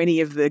 any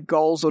of the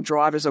goals or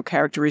drivers or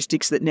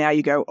characteristics that now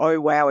you go,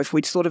 oh, wow, if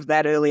we'd thought of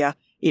that earlier,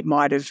 it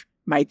might have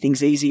made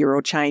things easier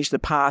or changed the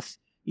path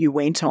you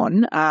went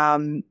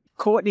on.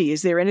 Courtney,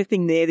 is there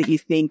anything there that you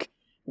think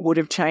would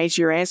have changed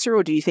your answer,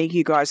 or do you think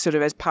you guys sort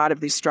of as part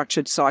of this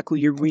structured cycle,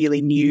 you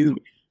really knew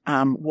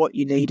what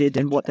you needed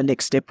and what the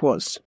next step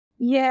was?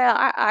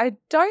 Yeah, I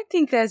don't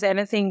think there's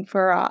anything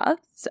for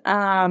us.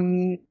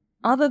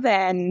 Other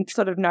than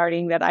sort of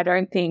noting that I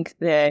don't think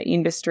the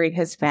industry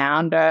has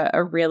found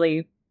a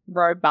really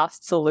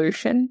robust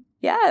solution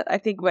yet. I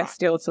think we're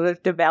still sort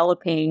of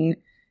developing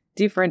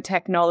different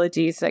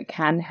technologies that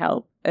can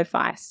help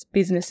advice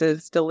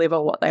businesses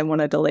deliver what they want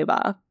to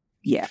deliver.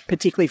 Yeah,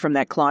 particularly from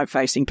that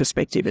client-facing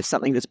perspective. It's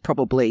something that's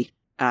probably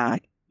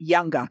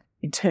younger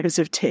in terms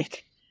of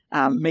tech,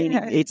 meaning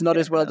it's not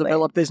as well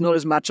developed. There's not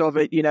as much of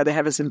it. There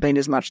hasn't been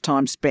as much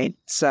time spent.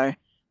 So,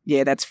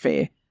 yeah, that's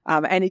fair.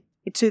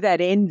 To that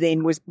end,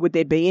 then, would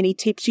there be any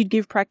tips you'd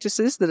give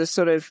practices that are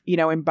sort of,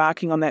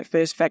 embarking on that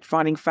first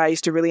fact-finding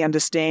phase to really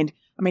understand,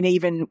 I mean,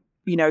 even,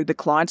 the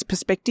client's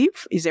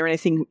perspective? Is there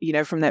anything,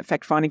 from that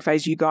fact-finding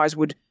phase you guys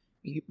would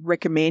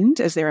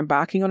recommend as they're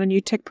embarking on a new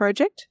tech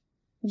project?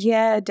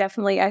 Yeah,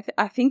 definitely.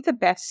 I think the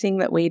best thing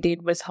that we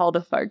did was hold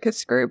a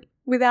focus group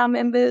with our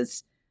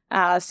members.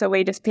 So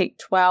we just picked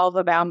 12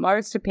 of our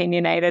most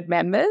opinionated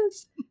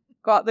members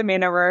got them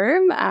in a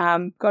room,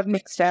 got an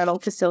external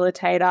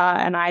facilitator,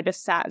 and I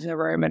just sat in a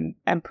room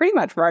and pretty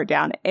much wrote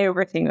down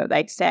everything that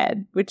they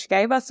said, which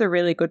gave us a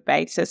really good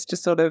basis to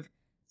sort of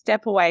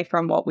step away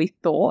from what we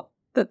thought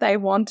that they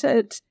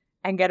wanted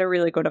and get a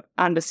really good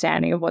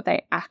understanding of what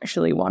they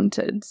actually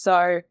wanted.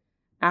 So,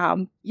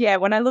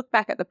 when I look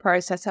back at the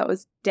process, that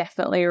was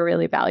definitely a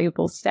really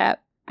valuable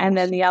step. And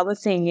then the other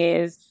thing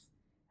is,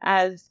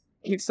 as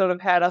you've sort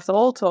of heard us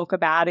all talk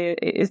about,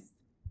 is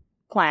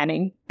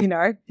planning.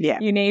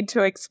 You need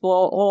to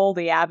explore all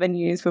the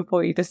avenues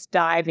before you just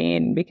dive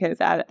in, because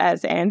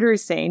as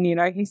Andrew's seen,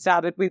 he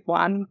started with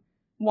one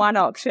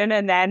option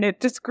and then it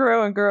just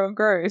grew and grew and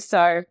grew.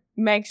 So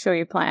make sure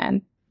you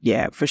plan.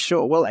 Yeah, for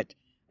sure. Well,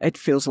 it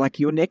feels like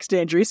you're next,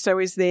 Andrew. So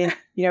is there,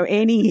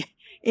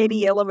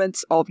 any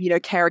elements of,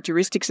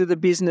 characteristics of the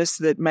business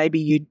that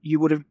maybe you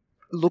would have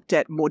looked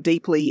at more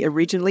deeply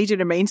originally? Do you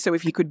know what I mean? So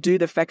if you could do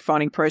the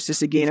fact-finding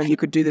process again, or you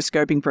could do the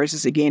scoping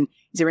process again,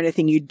 is there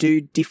anything you'd do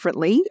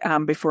differently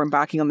before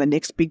embarking on the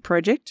next big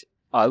project?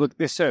 Look,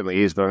 there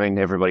certainly is, but I mean,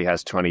 everybody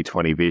has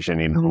 20/20 vision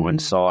in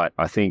hindsight.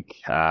 I think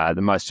the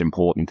most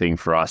important thing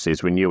for us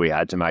is we knew we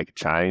had to make a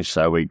change,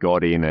 so we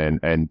got in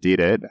and did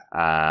it.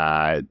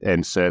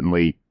 And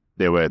certainly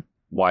there were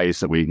ways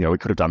that we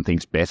could have done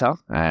things better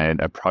and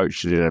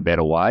approached it in a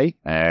better way.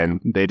 And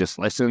they're just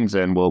lessons,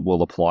 and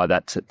we'll apply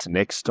that to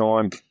next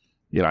time.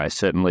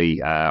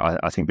 Certainly,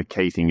 I think the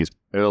key thing is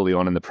early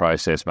on in the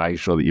process, making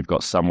sure that you've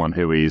got someone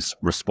who is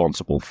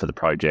responsible for the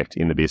project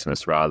in the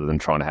business, rather than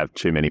trying to have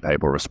too many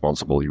people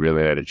responsible. You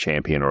really need a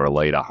champion or a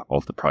leader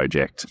of the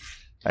project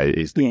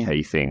is the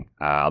key thing.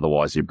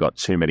 Otherwise, you've got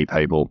too many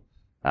people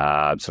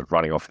sort of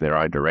running off in their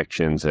own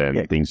directions,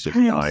 and things just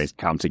don't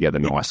come together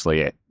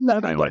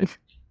have.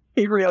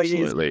 It really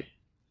Absolutely. is.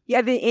 Yeah,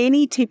 are there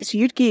any tips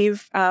you'd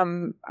give?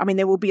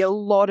 There will be a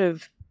lot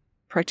of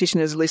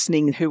practitioners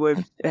listening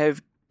who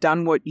have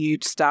done what you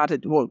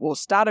started, or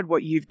started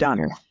what you've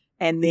done,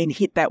 and then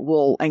hit that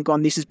wall and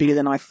gone, this is bigger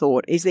than I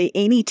thought. Is there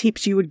any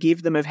tips you would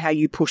give them of how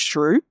you push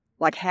through?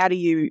 Like, how do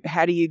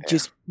you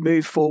just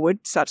move forward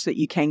such that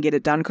you can get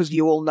it done? Because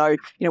you all know,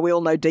 we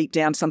all know deep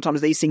down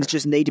sometimes these things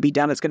just need to be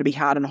done. It's going to be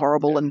hard and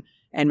horrible and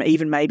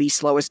even maybe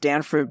slow us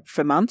down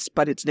for months,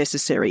 but it's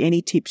necessary.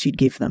 Any tips you'd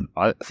give them?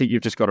 I think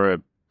you've just got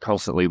to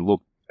constantly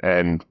look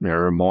and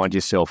remind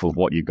yourself of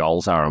what your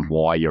goals are and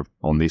why you're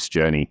on this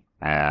journey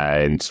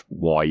and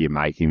why you're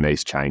making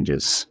these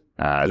changes.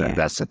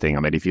 That's the thing.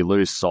 I mean, if you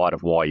lose sight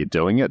of why you're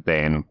doing it,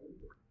 then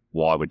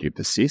why would you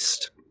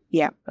persist?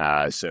 Yeah.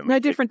 Certainly. No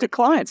different to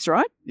clients,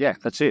 right? Yeah,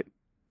 that's it.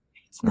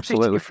 It's not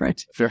Absolutely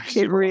different. Very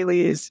It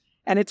really is.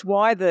 And it's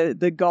why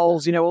the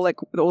goals,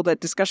 all that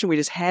discussion we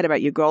just had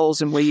about your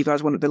goals and where you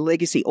guys want the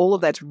legacy, all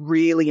of that's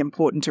really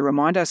important to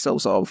remind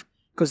ourselves of,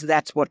 because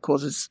that's what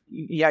causes,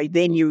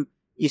 then you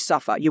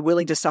suffer. You're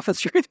willing to suffer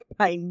through the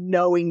pain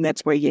knowing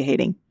that's where you're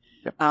heading.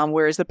 Yep.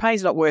 Whereas the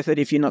pain's not worth it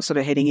if you're not sort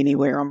of heading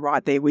anywhere. I'm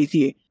right there with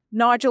you.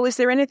 Nigel, is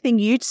there anything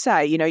you'd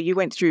say?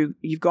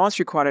 You've gone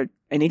through quite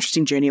an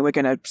interesting journey. We're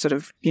going to sort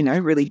of,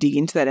 really dig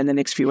into that in the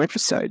next few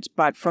episodes.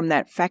 But from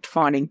that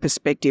fact-finding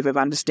perspective of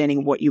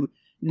understanding what you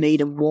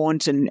need and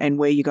want and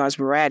where you guys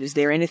were at, is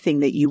there anything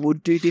that you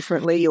would do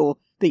differently, or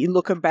that you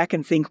look back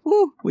and think,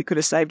 we could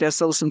have saved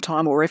ourselves some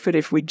time or effort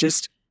if we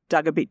just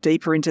dug a bit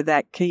deeper into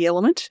that key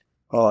element?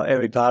 Oh,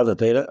 every part of it,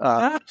 Peter.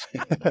 I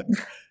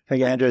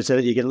think Andrew said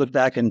it. You can look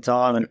back in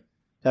time,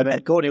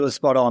 and Courtney was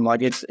spot on.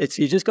 Like it's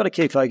you just got to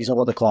keep focusing on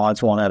what the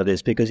clients want out of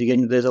this, because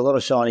there's a lot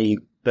of shiny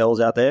bells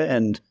out there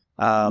and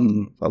a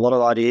lot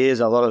of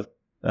ideas, a lot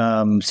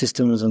of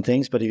systems and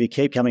things. But if you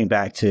keep coming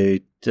back to,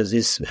 does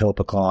this help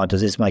a client?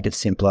 Does this make it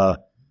simpler?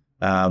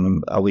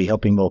 Are we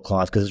helping more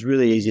clients? Because it's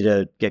really easy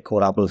to get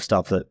caught up with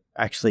stuff that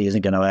actually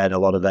isn't going to add a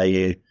lot of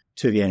value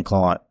to the end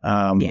client.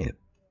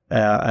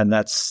 And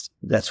that's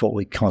what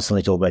we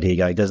constantly talk about here.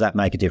 Going, does that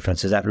make a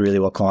difference? Is that really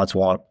what clients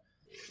want?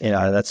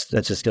 That's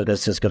just got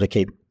to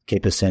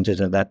keep us centered,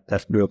 and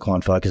that's real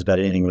client focus about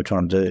anything we're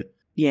trying to do.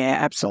 Yeah,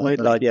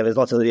 absolutely. There's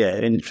lots of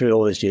and through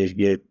all this,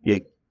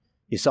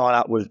 you sign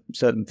up with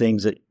certain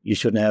things that you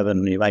shouldn't have,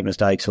 and you make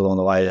mistakes along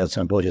the way. That's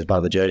unfortunately part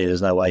of the journey.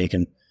 There's no way you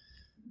can.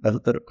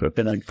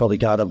 Probably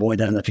can't avoid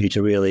that in the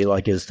future, really.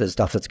 Like, there's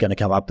stuff that's going to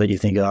come up that you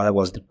think, that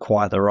wasn't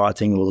quite the right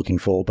thing we're looking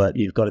for, but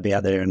you've got to be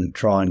out there and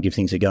try and give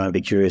things a go and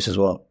be curious as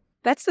well.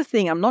 That's the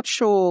thing. I'm not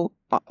sure.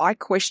 I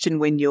question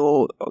when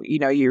you're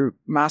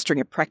mastering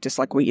a practice.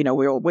 Like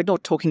we're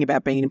not talking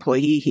about being an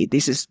employee here.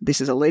 This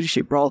is a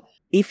leadership role.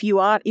 If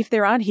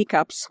there aren't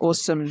hiccups or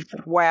some,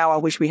 wow, I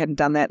wish we hadn't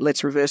done that,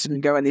 let's reverse it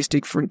and go in this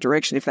different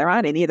direction. If there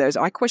aren't any of those,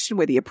 I question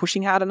whether you're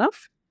pushing hard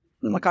enough.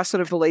 Like, I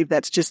sort of believe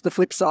that's just the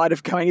flip side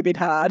of going a bit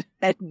hard.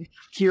 And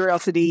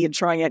curiosity and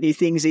trying out new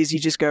things is you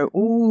just go,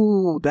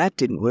 ooh, that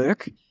didn't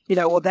work,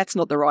 or that's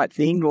not the right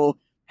thing, or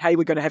hey,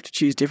 we're going to have to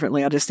choose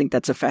differently. I just think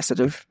that's a facet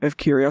of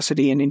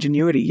curiosity and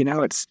ingenuity.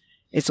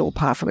 It's all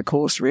par for the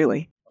course,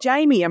 really.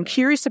 Jamie, I'm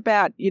curious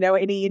about,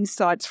 any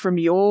insights from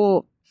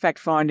your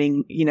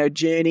fact-finding,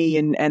 journey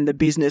and the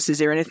business. Is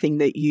there anything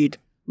that you'd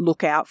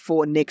look out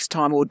for next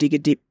time or dig a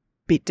bit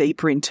bit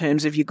deeper in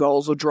terms of your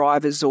goals or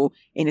drivers or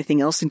anything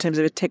else in terms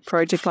of a tech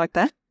project like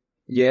that?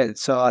 Yeah,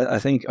 so I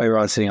think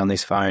everyone sitting on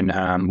this phone,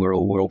 we're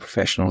all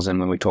professionals, and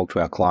when we talk to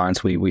our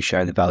clients, we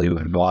show the value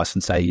of advice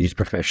and say use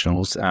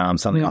professionals.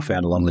 Something I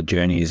found along the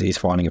journey is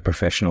finding a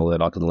professional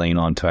that I could lean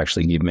on to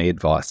actually give me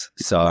advice.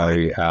 So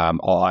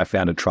I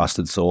found a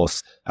trusted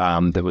source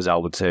that was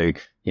able to,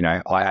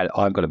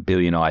 I've got a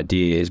billion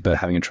ideas, but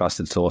having a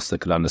trusted source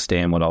that could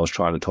understand what I was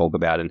trying to talk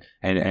about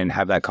and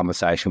have that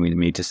conversation with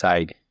me to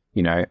say,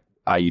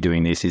 are you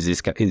doing this? Does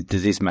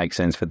this make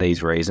sense for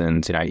these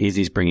reasons? Is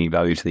this bringing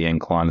value to the end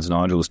client, as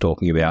Nigel was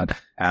talking about?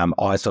 I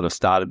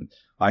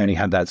only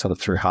had that sort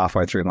of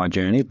halfway through my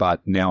journey,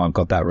 but now I've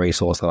got that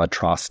resource that I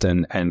trust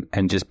and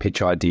just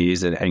pitch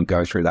ideas and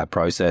go through that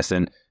process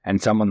and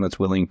someone that's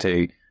willing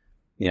to,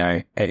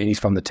 and he's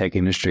from the tech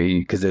industry,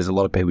 because there's a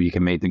lot of people you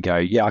can meet that go,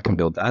 yeah, I can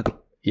build that.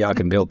 Yeah, I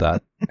can build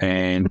that.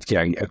 And,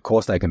 of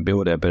course they can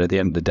build it, but at the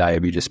end of the day,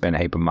 you just spend a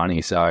heap of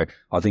money. So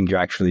I think you're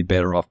actually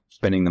better off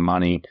spending the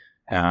money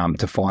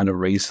to find a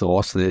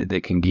resource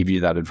that can give you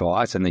that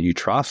advice and that you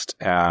trust.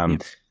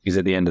 Because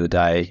at the end of the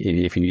day,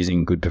 if you're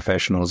using good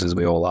professionals, as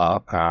we all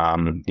are,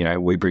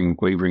 we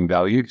bring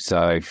value.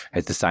 So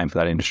it's the same for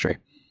that industry.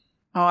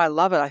 Oh, I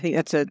love it. I think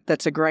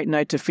that's a great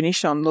note to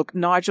finish on. Look,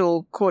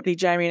 Nigel, Courtney,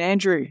 Jamie and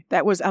Andrew,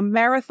 that was a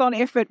marathon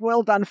effort.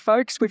 Well done,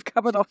 folks. We've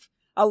covered off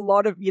a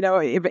lot of,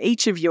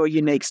 each of your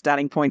unique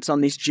starting points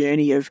on this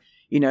journey of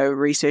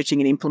researching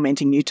and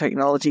implementing new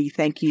technology.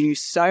 Thank you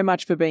so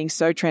much for being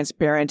so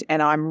transparent.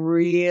 And I'm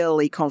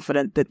really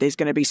confident that there's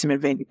going to be some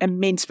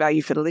immense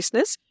value for the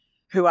listeners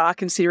who are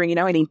considering,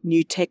 any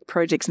new tech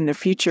projects in the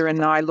future.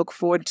 And I look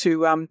forward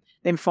to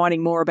them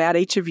finding more about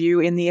each of you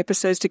in the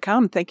episodes to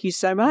come. Thank you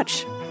so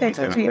much. Thanks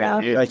for being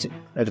here. Great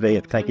to be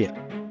here. Thank you.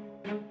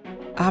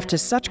 After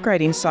such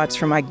great insights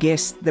from our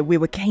guests, that we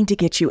were keen to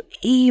get you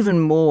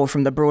even more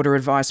from the broader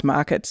advice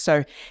market.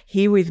 So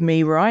here with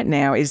me right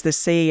now is the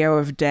CEO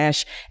of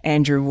Dash,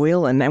 Andrew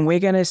Whelan, and we're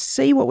going to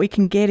see what we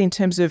can get in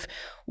terms of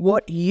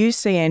what you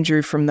see,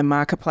 Andrew, from the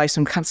marketplace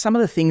and some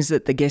of the things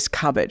that the guests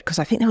covered, because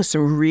I think there was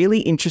some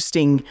really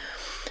interesting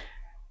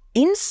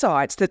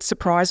insights that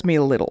surprised me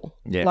a little.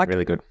 Yeah,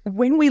 really good.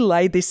 When we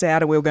laid this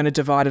out and we were going to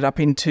divide it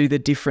up into the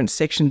different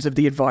sections of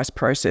the advice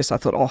process, I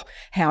thought, oh,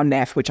 how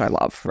naff, which I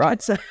love,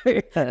 right? So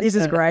this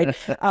is great.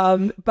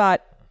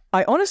 But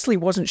I honestly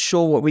wasn't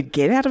sure what we'd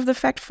get out of the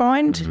fact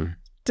find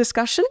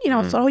discussion.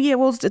 I thought, oh yeah,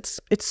 well, it's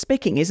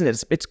speccing, isn't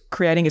it? It's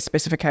creating a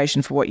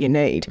specification for what you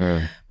need.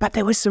 But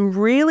there was some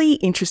really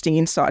interesting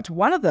insights.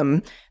 One of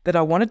them that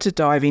I wanted to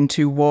dive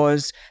into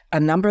was a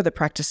number of the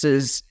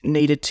practices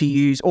needed to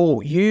use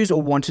or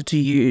wanted to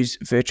use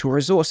virtual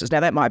resources.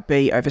 Now that might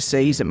be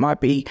overseas, it might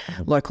be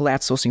local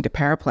outsourcing to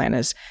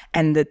paraplanners,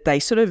 and that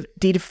they sort of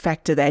did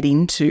factor that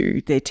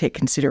into their tech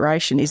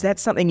consideration. Is that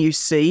something you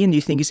see and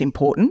you think is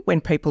important when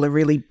people are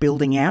really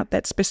building out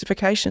that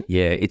specification?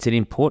 Yeah, it's an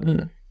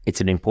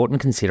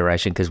important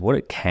consideration, because what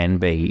it can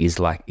be is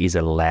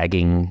a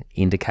lagging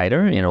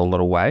indicator in a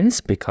lot of ways,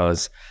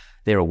 because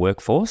they're a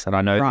workforce. And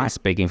I know this,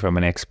 speaking from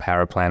an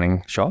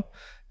ex-paraplanning shop,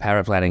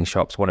 paraplanning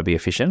shops want to be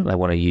efficient. They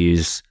want to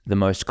use the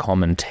most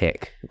common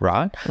tech,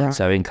 right?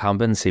 So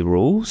incumbency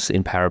rules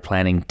in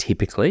paraplanning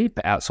typically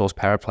outsource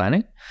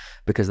paraplanning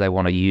because they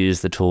want to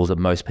use the tools that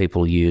most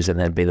people use and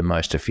then be the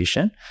most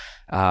efficient.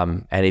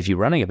 And if you're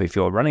running a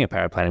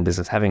paraplanning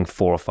business, having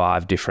 4 or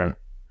 5 different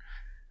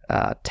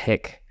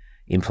tech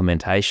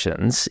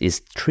implementations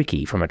is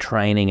tricky from a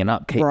training and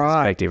upkeep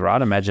perspective,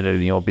 right? Imagine it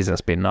in your business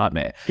be a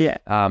nightmare. Yeah.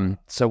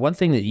 So one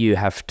thing that you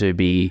have to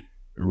be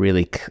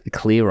really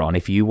clear on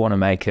if you want to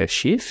make a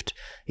shift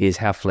is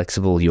how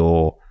flexible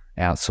your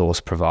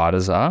outsourced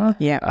providers are.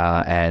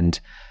 Yeah. And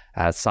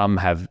some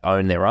have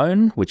owned their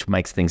own, which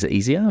makes things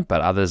easier,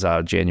 but others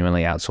are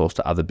genuinely outsourced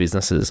to other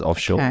businesses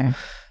offshore. Okay.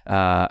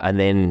 And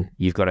then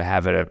you've got to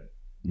have it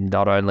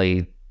not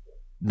only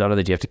do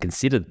you have to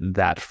consider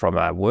that from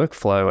a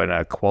workflow and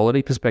a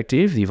quality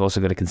perspective, you've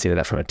also got to consider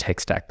that from a tech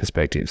stack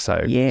perspective.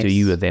 So do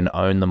you then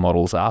own the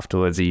models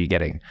afterwards? Are you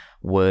getting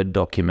Word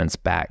documents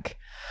back?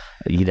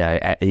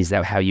 Is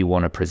that how you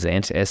want to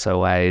present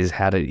SOAs?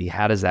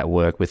 How does that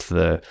work with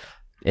the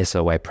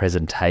SOA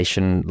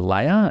presentation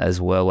layer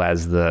as well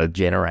as the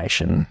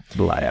generation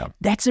layer?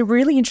 That's a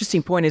really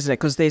interesting point, isn't it?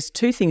 Because there's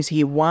 2 things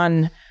here.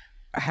 One,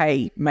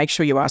 hey, make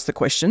sure you ask the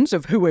questions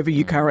of whoever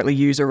you currently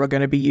use or are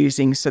going to be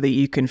using, so that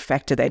you can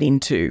factor that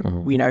into,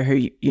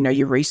 who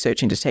your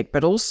research into tech.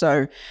 But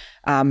also,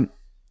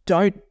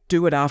 don't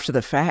do it after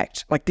the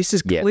fact. This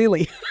is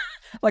clearly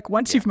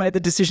once you've made the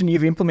decision,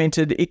 you've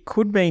implemented, it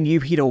could mean you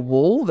hit a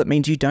wall that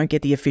means you don't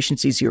get the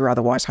efficiencies you're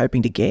otherwise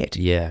hoping to get.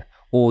 Yeah,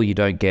 or you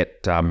don't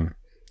get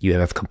you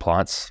have a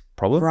compliance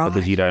problem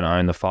because you don't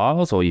own the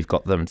files or you've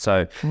got them.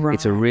 So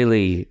it's a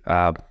really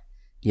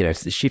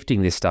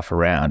shifting this stuff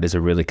around is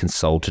a really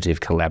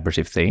consultative,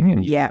 collaborative thing.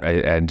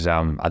 And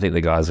I think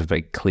the guys have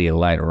been clear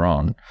later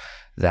on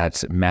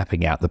that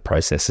mapping out the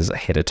processes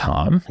ahead of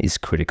time is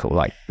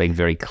critical, being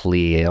very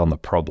clear on the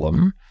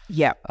problem.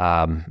 Yeah.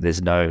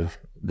 There's no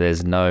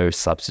There's no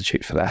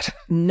substitute for that.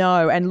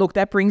 No. And look,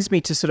 that brings me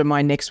to sort of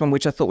my next one,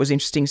 which I thought was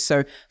interesting.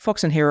 So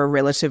Fox and Hare are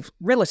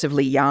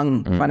relatively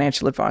young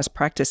financial advice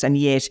practice. And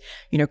yet,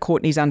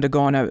 Courtney's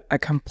undergone a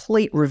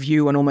complete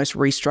review and almost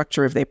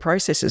restructure of their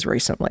processes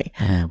recently,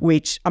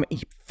 which,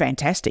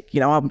 fantastic.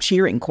 I'm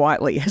cheering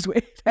quietly as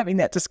we're having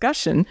that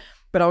discussion.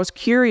 But I was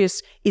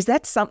curious, is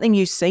that something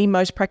you see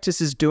most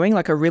practices doing,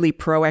 like a really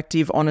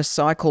proactive on a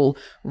cycle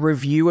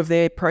review of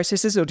their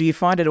processes? Or do you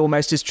find it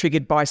almost as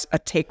triggered by a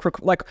tech,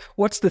 like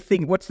what's the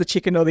thing, what's the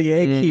chicken or the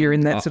egg here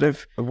in that sort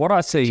of What I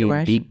see situation?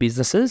 in big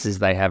businesses is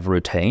they have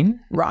routine.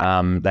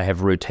 Right. They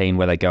have routine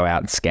where they go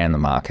out and scan the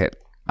market.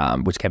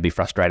 Which can be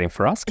frustrating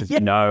for us because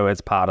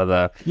it's part of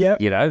the,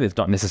 there's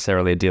not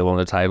necessarily a deal on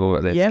the table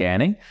that they're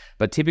scanning.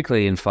 But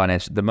typically in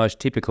finance, the most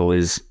typical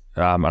is,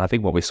 and I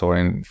think what we saw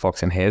in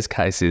Fox and Hare's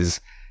case is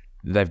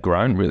they've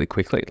grown really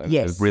quickly.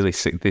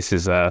 This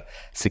is a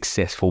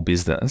successful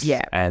business.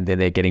 Yeah. And then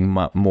they're getting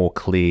more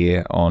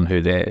clear on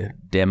who their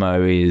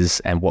demo is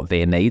and what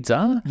their needs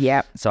are.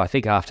 Yeah. So I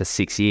think after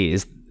 6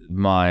 years,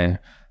 my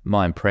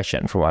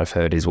impression from what I've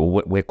heard is,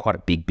 we're quite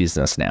a big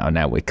business now, and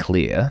now we're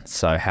clear.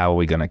 So how are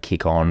we going to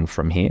kick on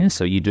from here?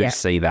 So you do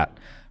see that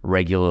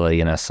regularly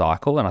in a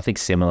cycle. And I think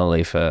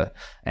similarly for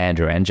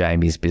Andrew and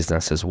Jamie's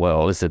business as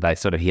well, is that they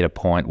sort of hit a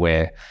point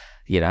where,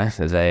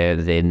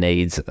 their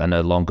needs are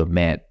no longer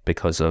met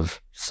because of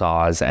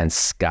size and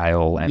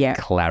scale and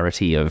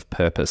clarity of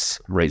purpose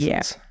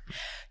reasons. Yeah.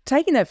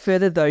 Taking that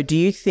further though, do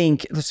you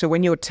think, so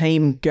when your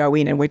team go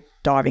in, and we're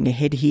diving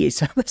ahead here,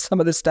 some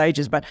of the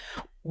stages, but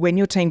when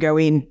your team go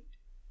in,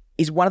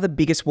 is one of the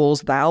biggest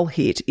walls they'll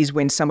hit is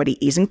when somebody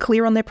isn't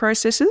clear on their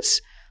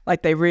processes?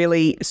 Like they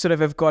really sort of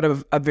have got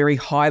a very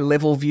high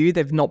level view.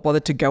 They've not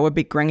bothered to go a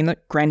bit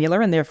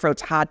granular, and therefore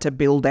it's hard to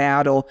build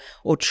out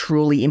or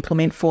truly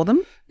implement for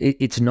them?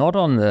 It's not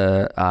on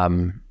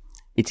the...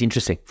 It's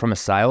interesting. From a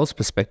sales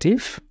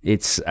perspective,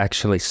 it's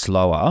actually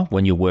slower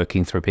when you're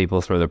working through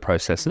people through the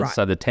processes. Right.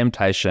 So the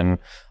temptation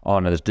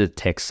on the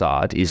tech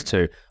side is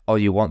to,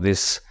 you want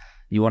this,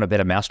 you want a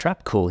better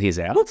mousetrap? Cool, here's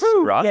ours,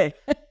 right?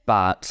 Yeah.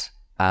 But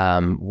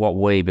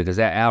because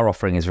our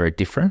offering is very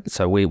different.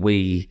 So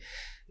we're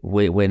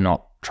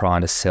not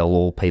trying to sell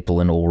all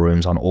people in all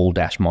rooms on all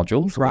Dash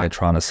modules. Right. We're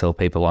trying to sell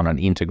people on an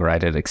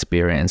integrated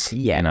experience,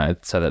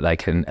 so that they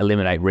can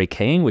eliminate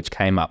rekeying, which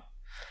came up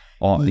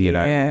all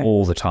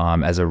the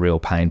time as a real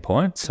pain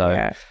point.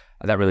 So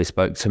that really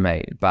spoke to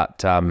me.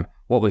 But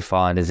what we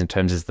find is in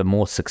terms of the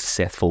more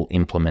successful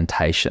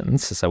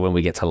implementations, so when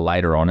we get to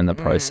later on in the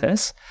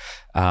process,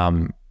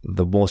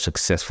 the more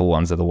successful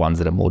ones are the ones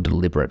that are more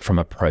deliberate from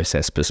a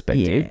process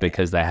perspective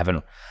because they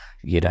haven't,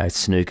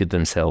 snookered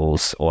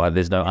themselves, or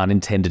there's no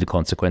unintended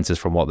consequences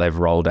from what they've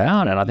rolled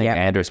out. And I think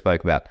Andrew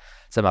spoke about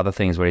some other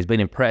things where he's been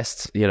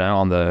impressed,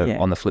 on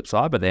the flip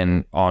side, but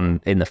then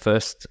in the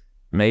first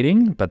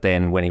meeting, but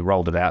then when he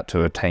rolled it out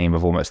to a team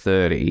of almost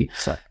 30,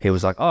 he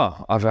was like,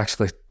 I've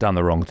actually done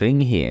the wrong thing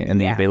here.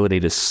 And the ability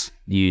to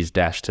use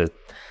Dash to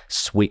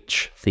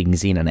switch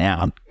things in and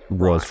out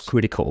was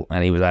critical,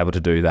 and he was able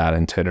to do that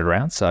and turn it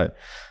around. So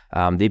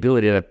the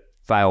ability to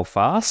fail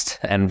fast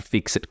and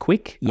fix it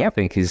quick, I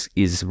think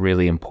is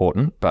really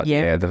important. But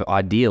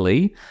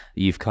ideally,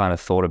 you've kind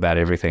of thought about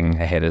everything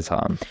ahead of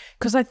time.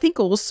 Because I think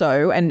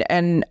also,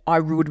 and I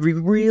would be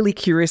really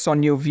curious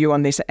on your view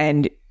on this,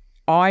 and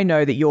I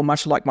know that you're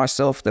much like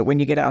myself, that when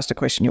you get asked a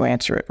question, you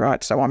answer it,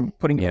 right? So I'm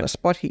putting you on the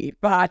spot here.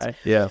 But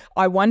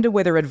I wonder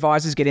whether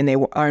advisors get in their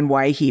own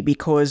way here,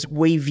 because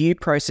we view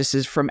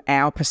processes from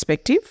our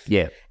perspective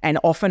and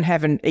often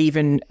haven't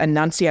even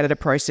enunciated a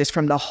process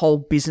from the whole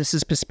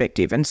business's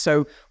perspective. And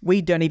so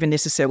we don't even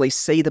necessarily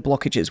see the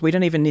blockages. We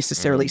don't even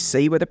necessarily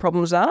see where the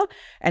problems are.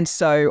 And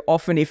so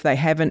often if they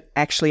haven't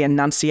actually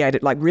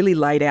enunciated, like really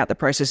laid out the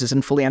processes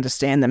and fully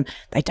understand them,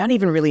 they don't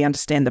even really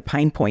understand the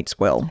pain points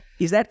well.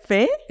 Is that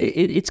fair?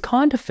 It's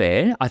kind of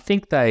fair. I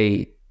think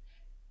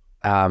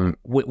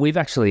we've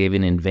actually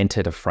even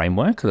invented a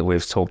framework that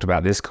we've talked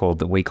about this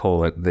we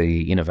call it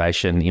the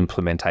Innovation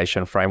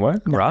Implementation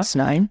Framework. Nice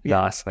name.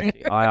 Nice, thank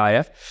you.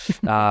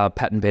 IIF,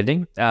 patent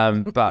pending.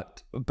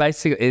 But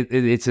basically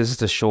it's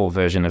just a short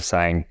version of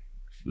saying,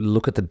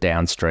 look at the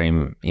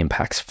downstream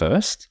impacts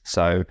first.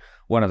 So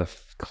one of the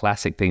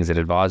classic things that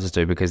advisors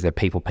do, because they're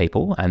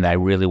people and they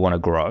really want to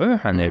grow,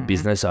 and they're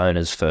business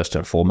owners first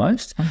and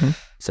foremost.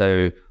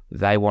 So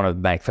they want to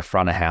make the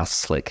front of house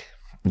slick.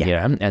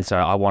 And so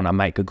I want to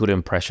make a good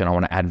impression. I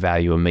want to add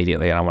value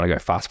immediately, and I want to go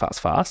fast.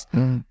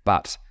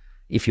 But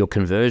if your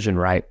conversion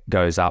rate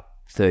goes up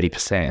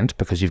 30%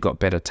 because you've got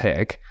better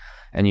tech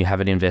and you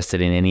haven't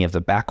invested in any of the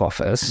back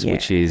office,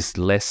 which is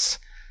less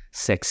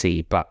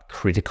sexy but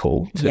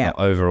critical to the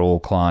overall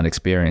client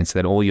experience,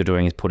 then all you're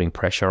doing is putting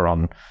pressure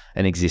on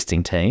an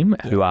existing team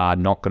who are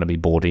not going to be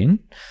bought in.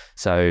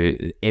 So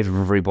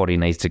everybody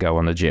needs to go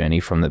on the journey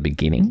from the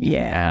beginning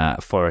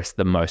for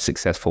the most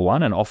successful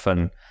one. And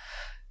often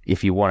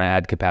if you want to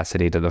add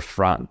capacity to the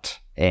front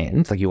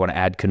end, like you want to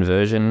add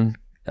conversion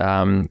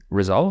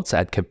results,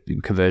 add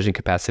conversion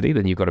capacity,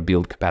 then you've got to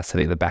build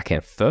capacity at the back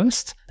end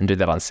first and do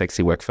that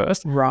unsexy work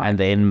first, Right. and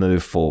then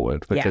move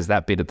forward, because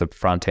that bit at the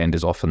front end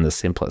is often the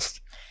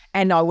simplest.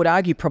 And I would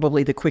argue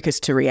probably the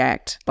quickest to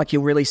react. Like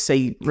you'll really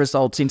see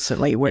results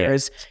instantly,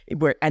 whereas,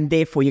 and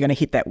therefore you're going to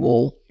hit that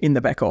wall in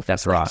the back office.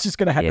 That's right. It's just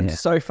going to happen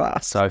so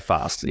fast. So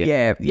fast.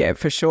 Yeah. Yeah,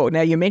 for sure.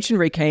 Now, you mentioned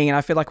rekeying, and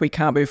I feel like we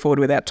can't move forward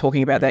without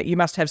talking about that. You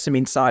must have some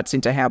insights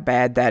into how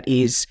bad that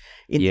is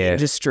in the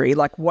industry.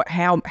 Like,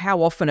 how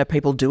often are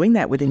people doing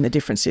that within the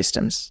different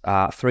systems?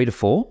 3 to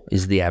 4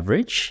 is the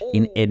average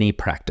in any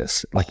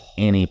practice. Like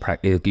any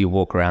practice, you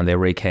walk around there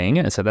rekeying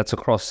it. And so that's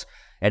across...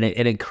 And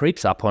it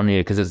creeps up on you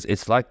because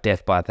it's like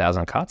death by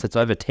 1,000 cuts. It's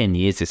over 10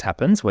 years this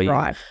happens where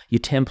your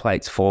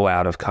templates fall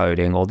out of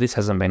coding, or this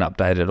hasn't been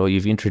updated, or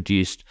you've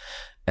introduced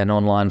an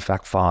online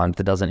fact find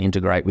that doesn't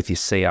integrate with your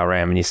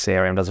CRM, and your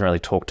CRM doesn't really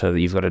talk to,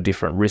 you've got a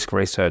different risk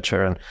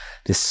researcher, and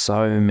there's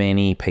so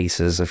many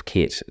pieces of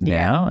kit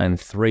now, and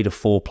 3 to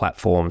 4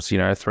 platforms,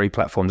 3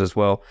 platforms as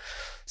well.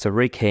 So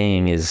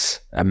rekeying is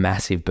a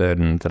massive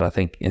burden that I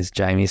think, as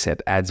Jamie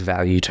said, adds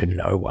value to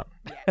no one.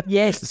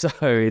 Yes. So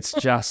it's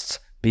just...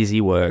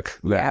 busy work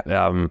that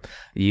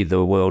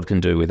the world can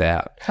do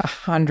without.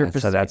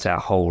 100%. So that's our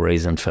whole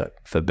reason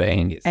for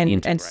being.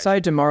 And so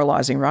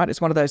demoralising, right?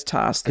 It's one of those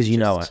tasks. Because you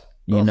know it.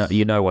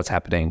 You know what's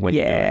happening when you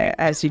do it.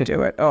 As you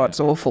do it. Oh, it's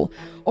awful.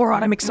 All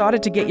right, I'm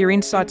excited to get your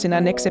insights in our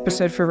next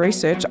episode for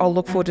research. I'll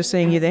look forward to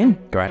seeing you then.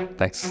 Great.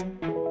 Thanks.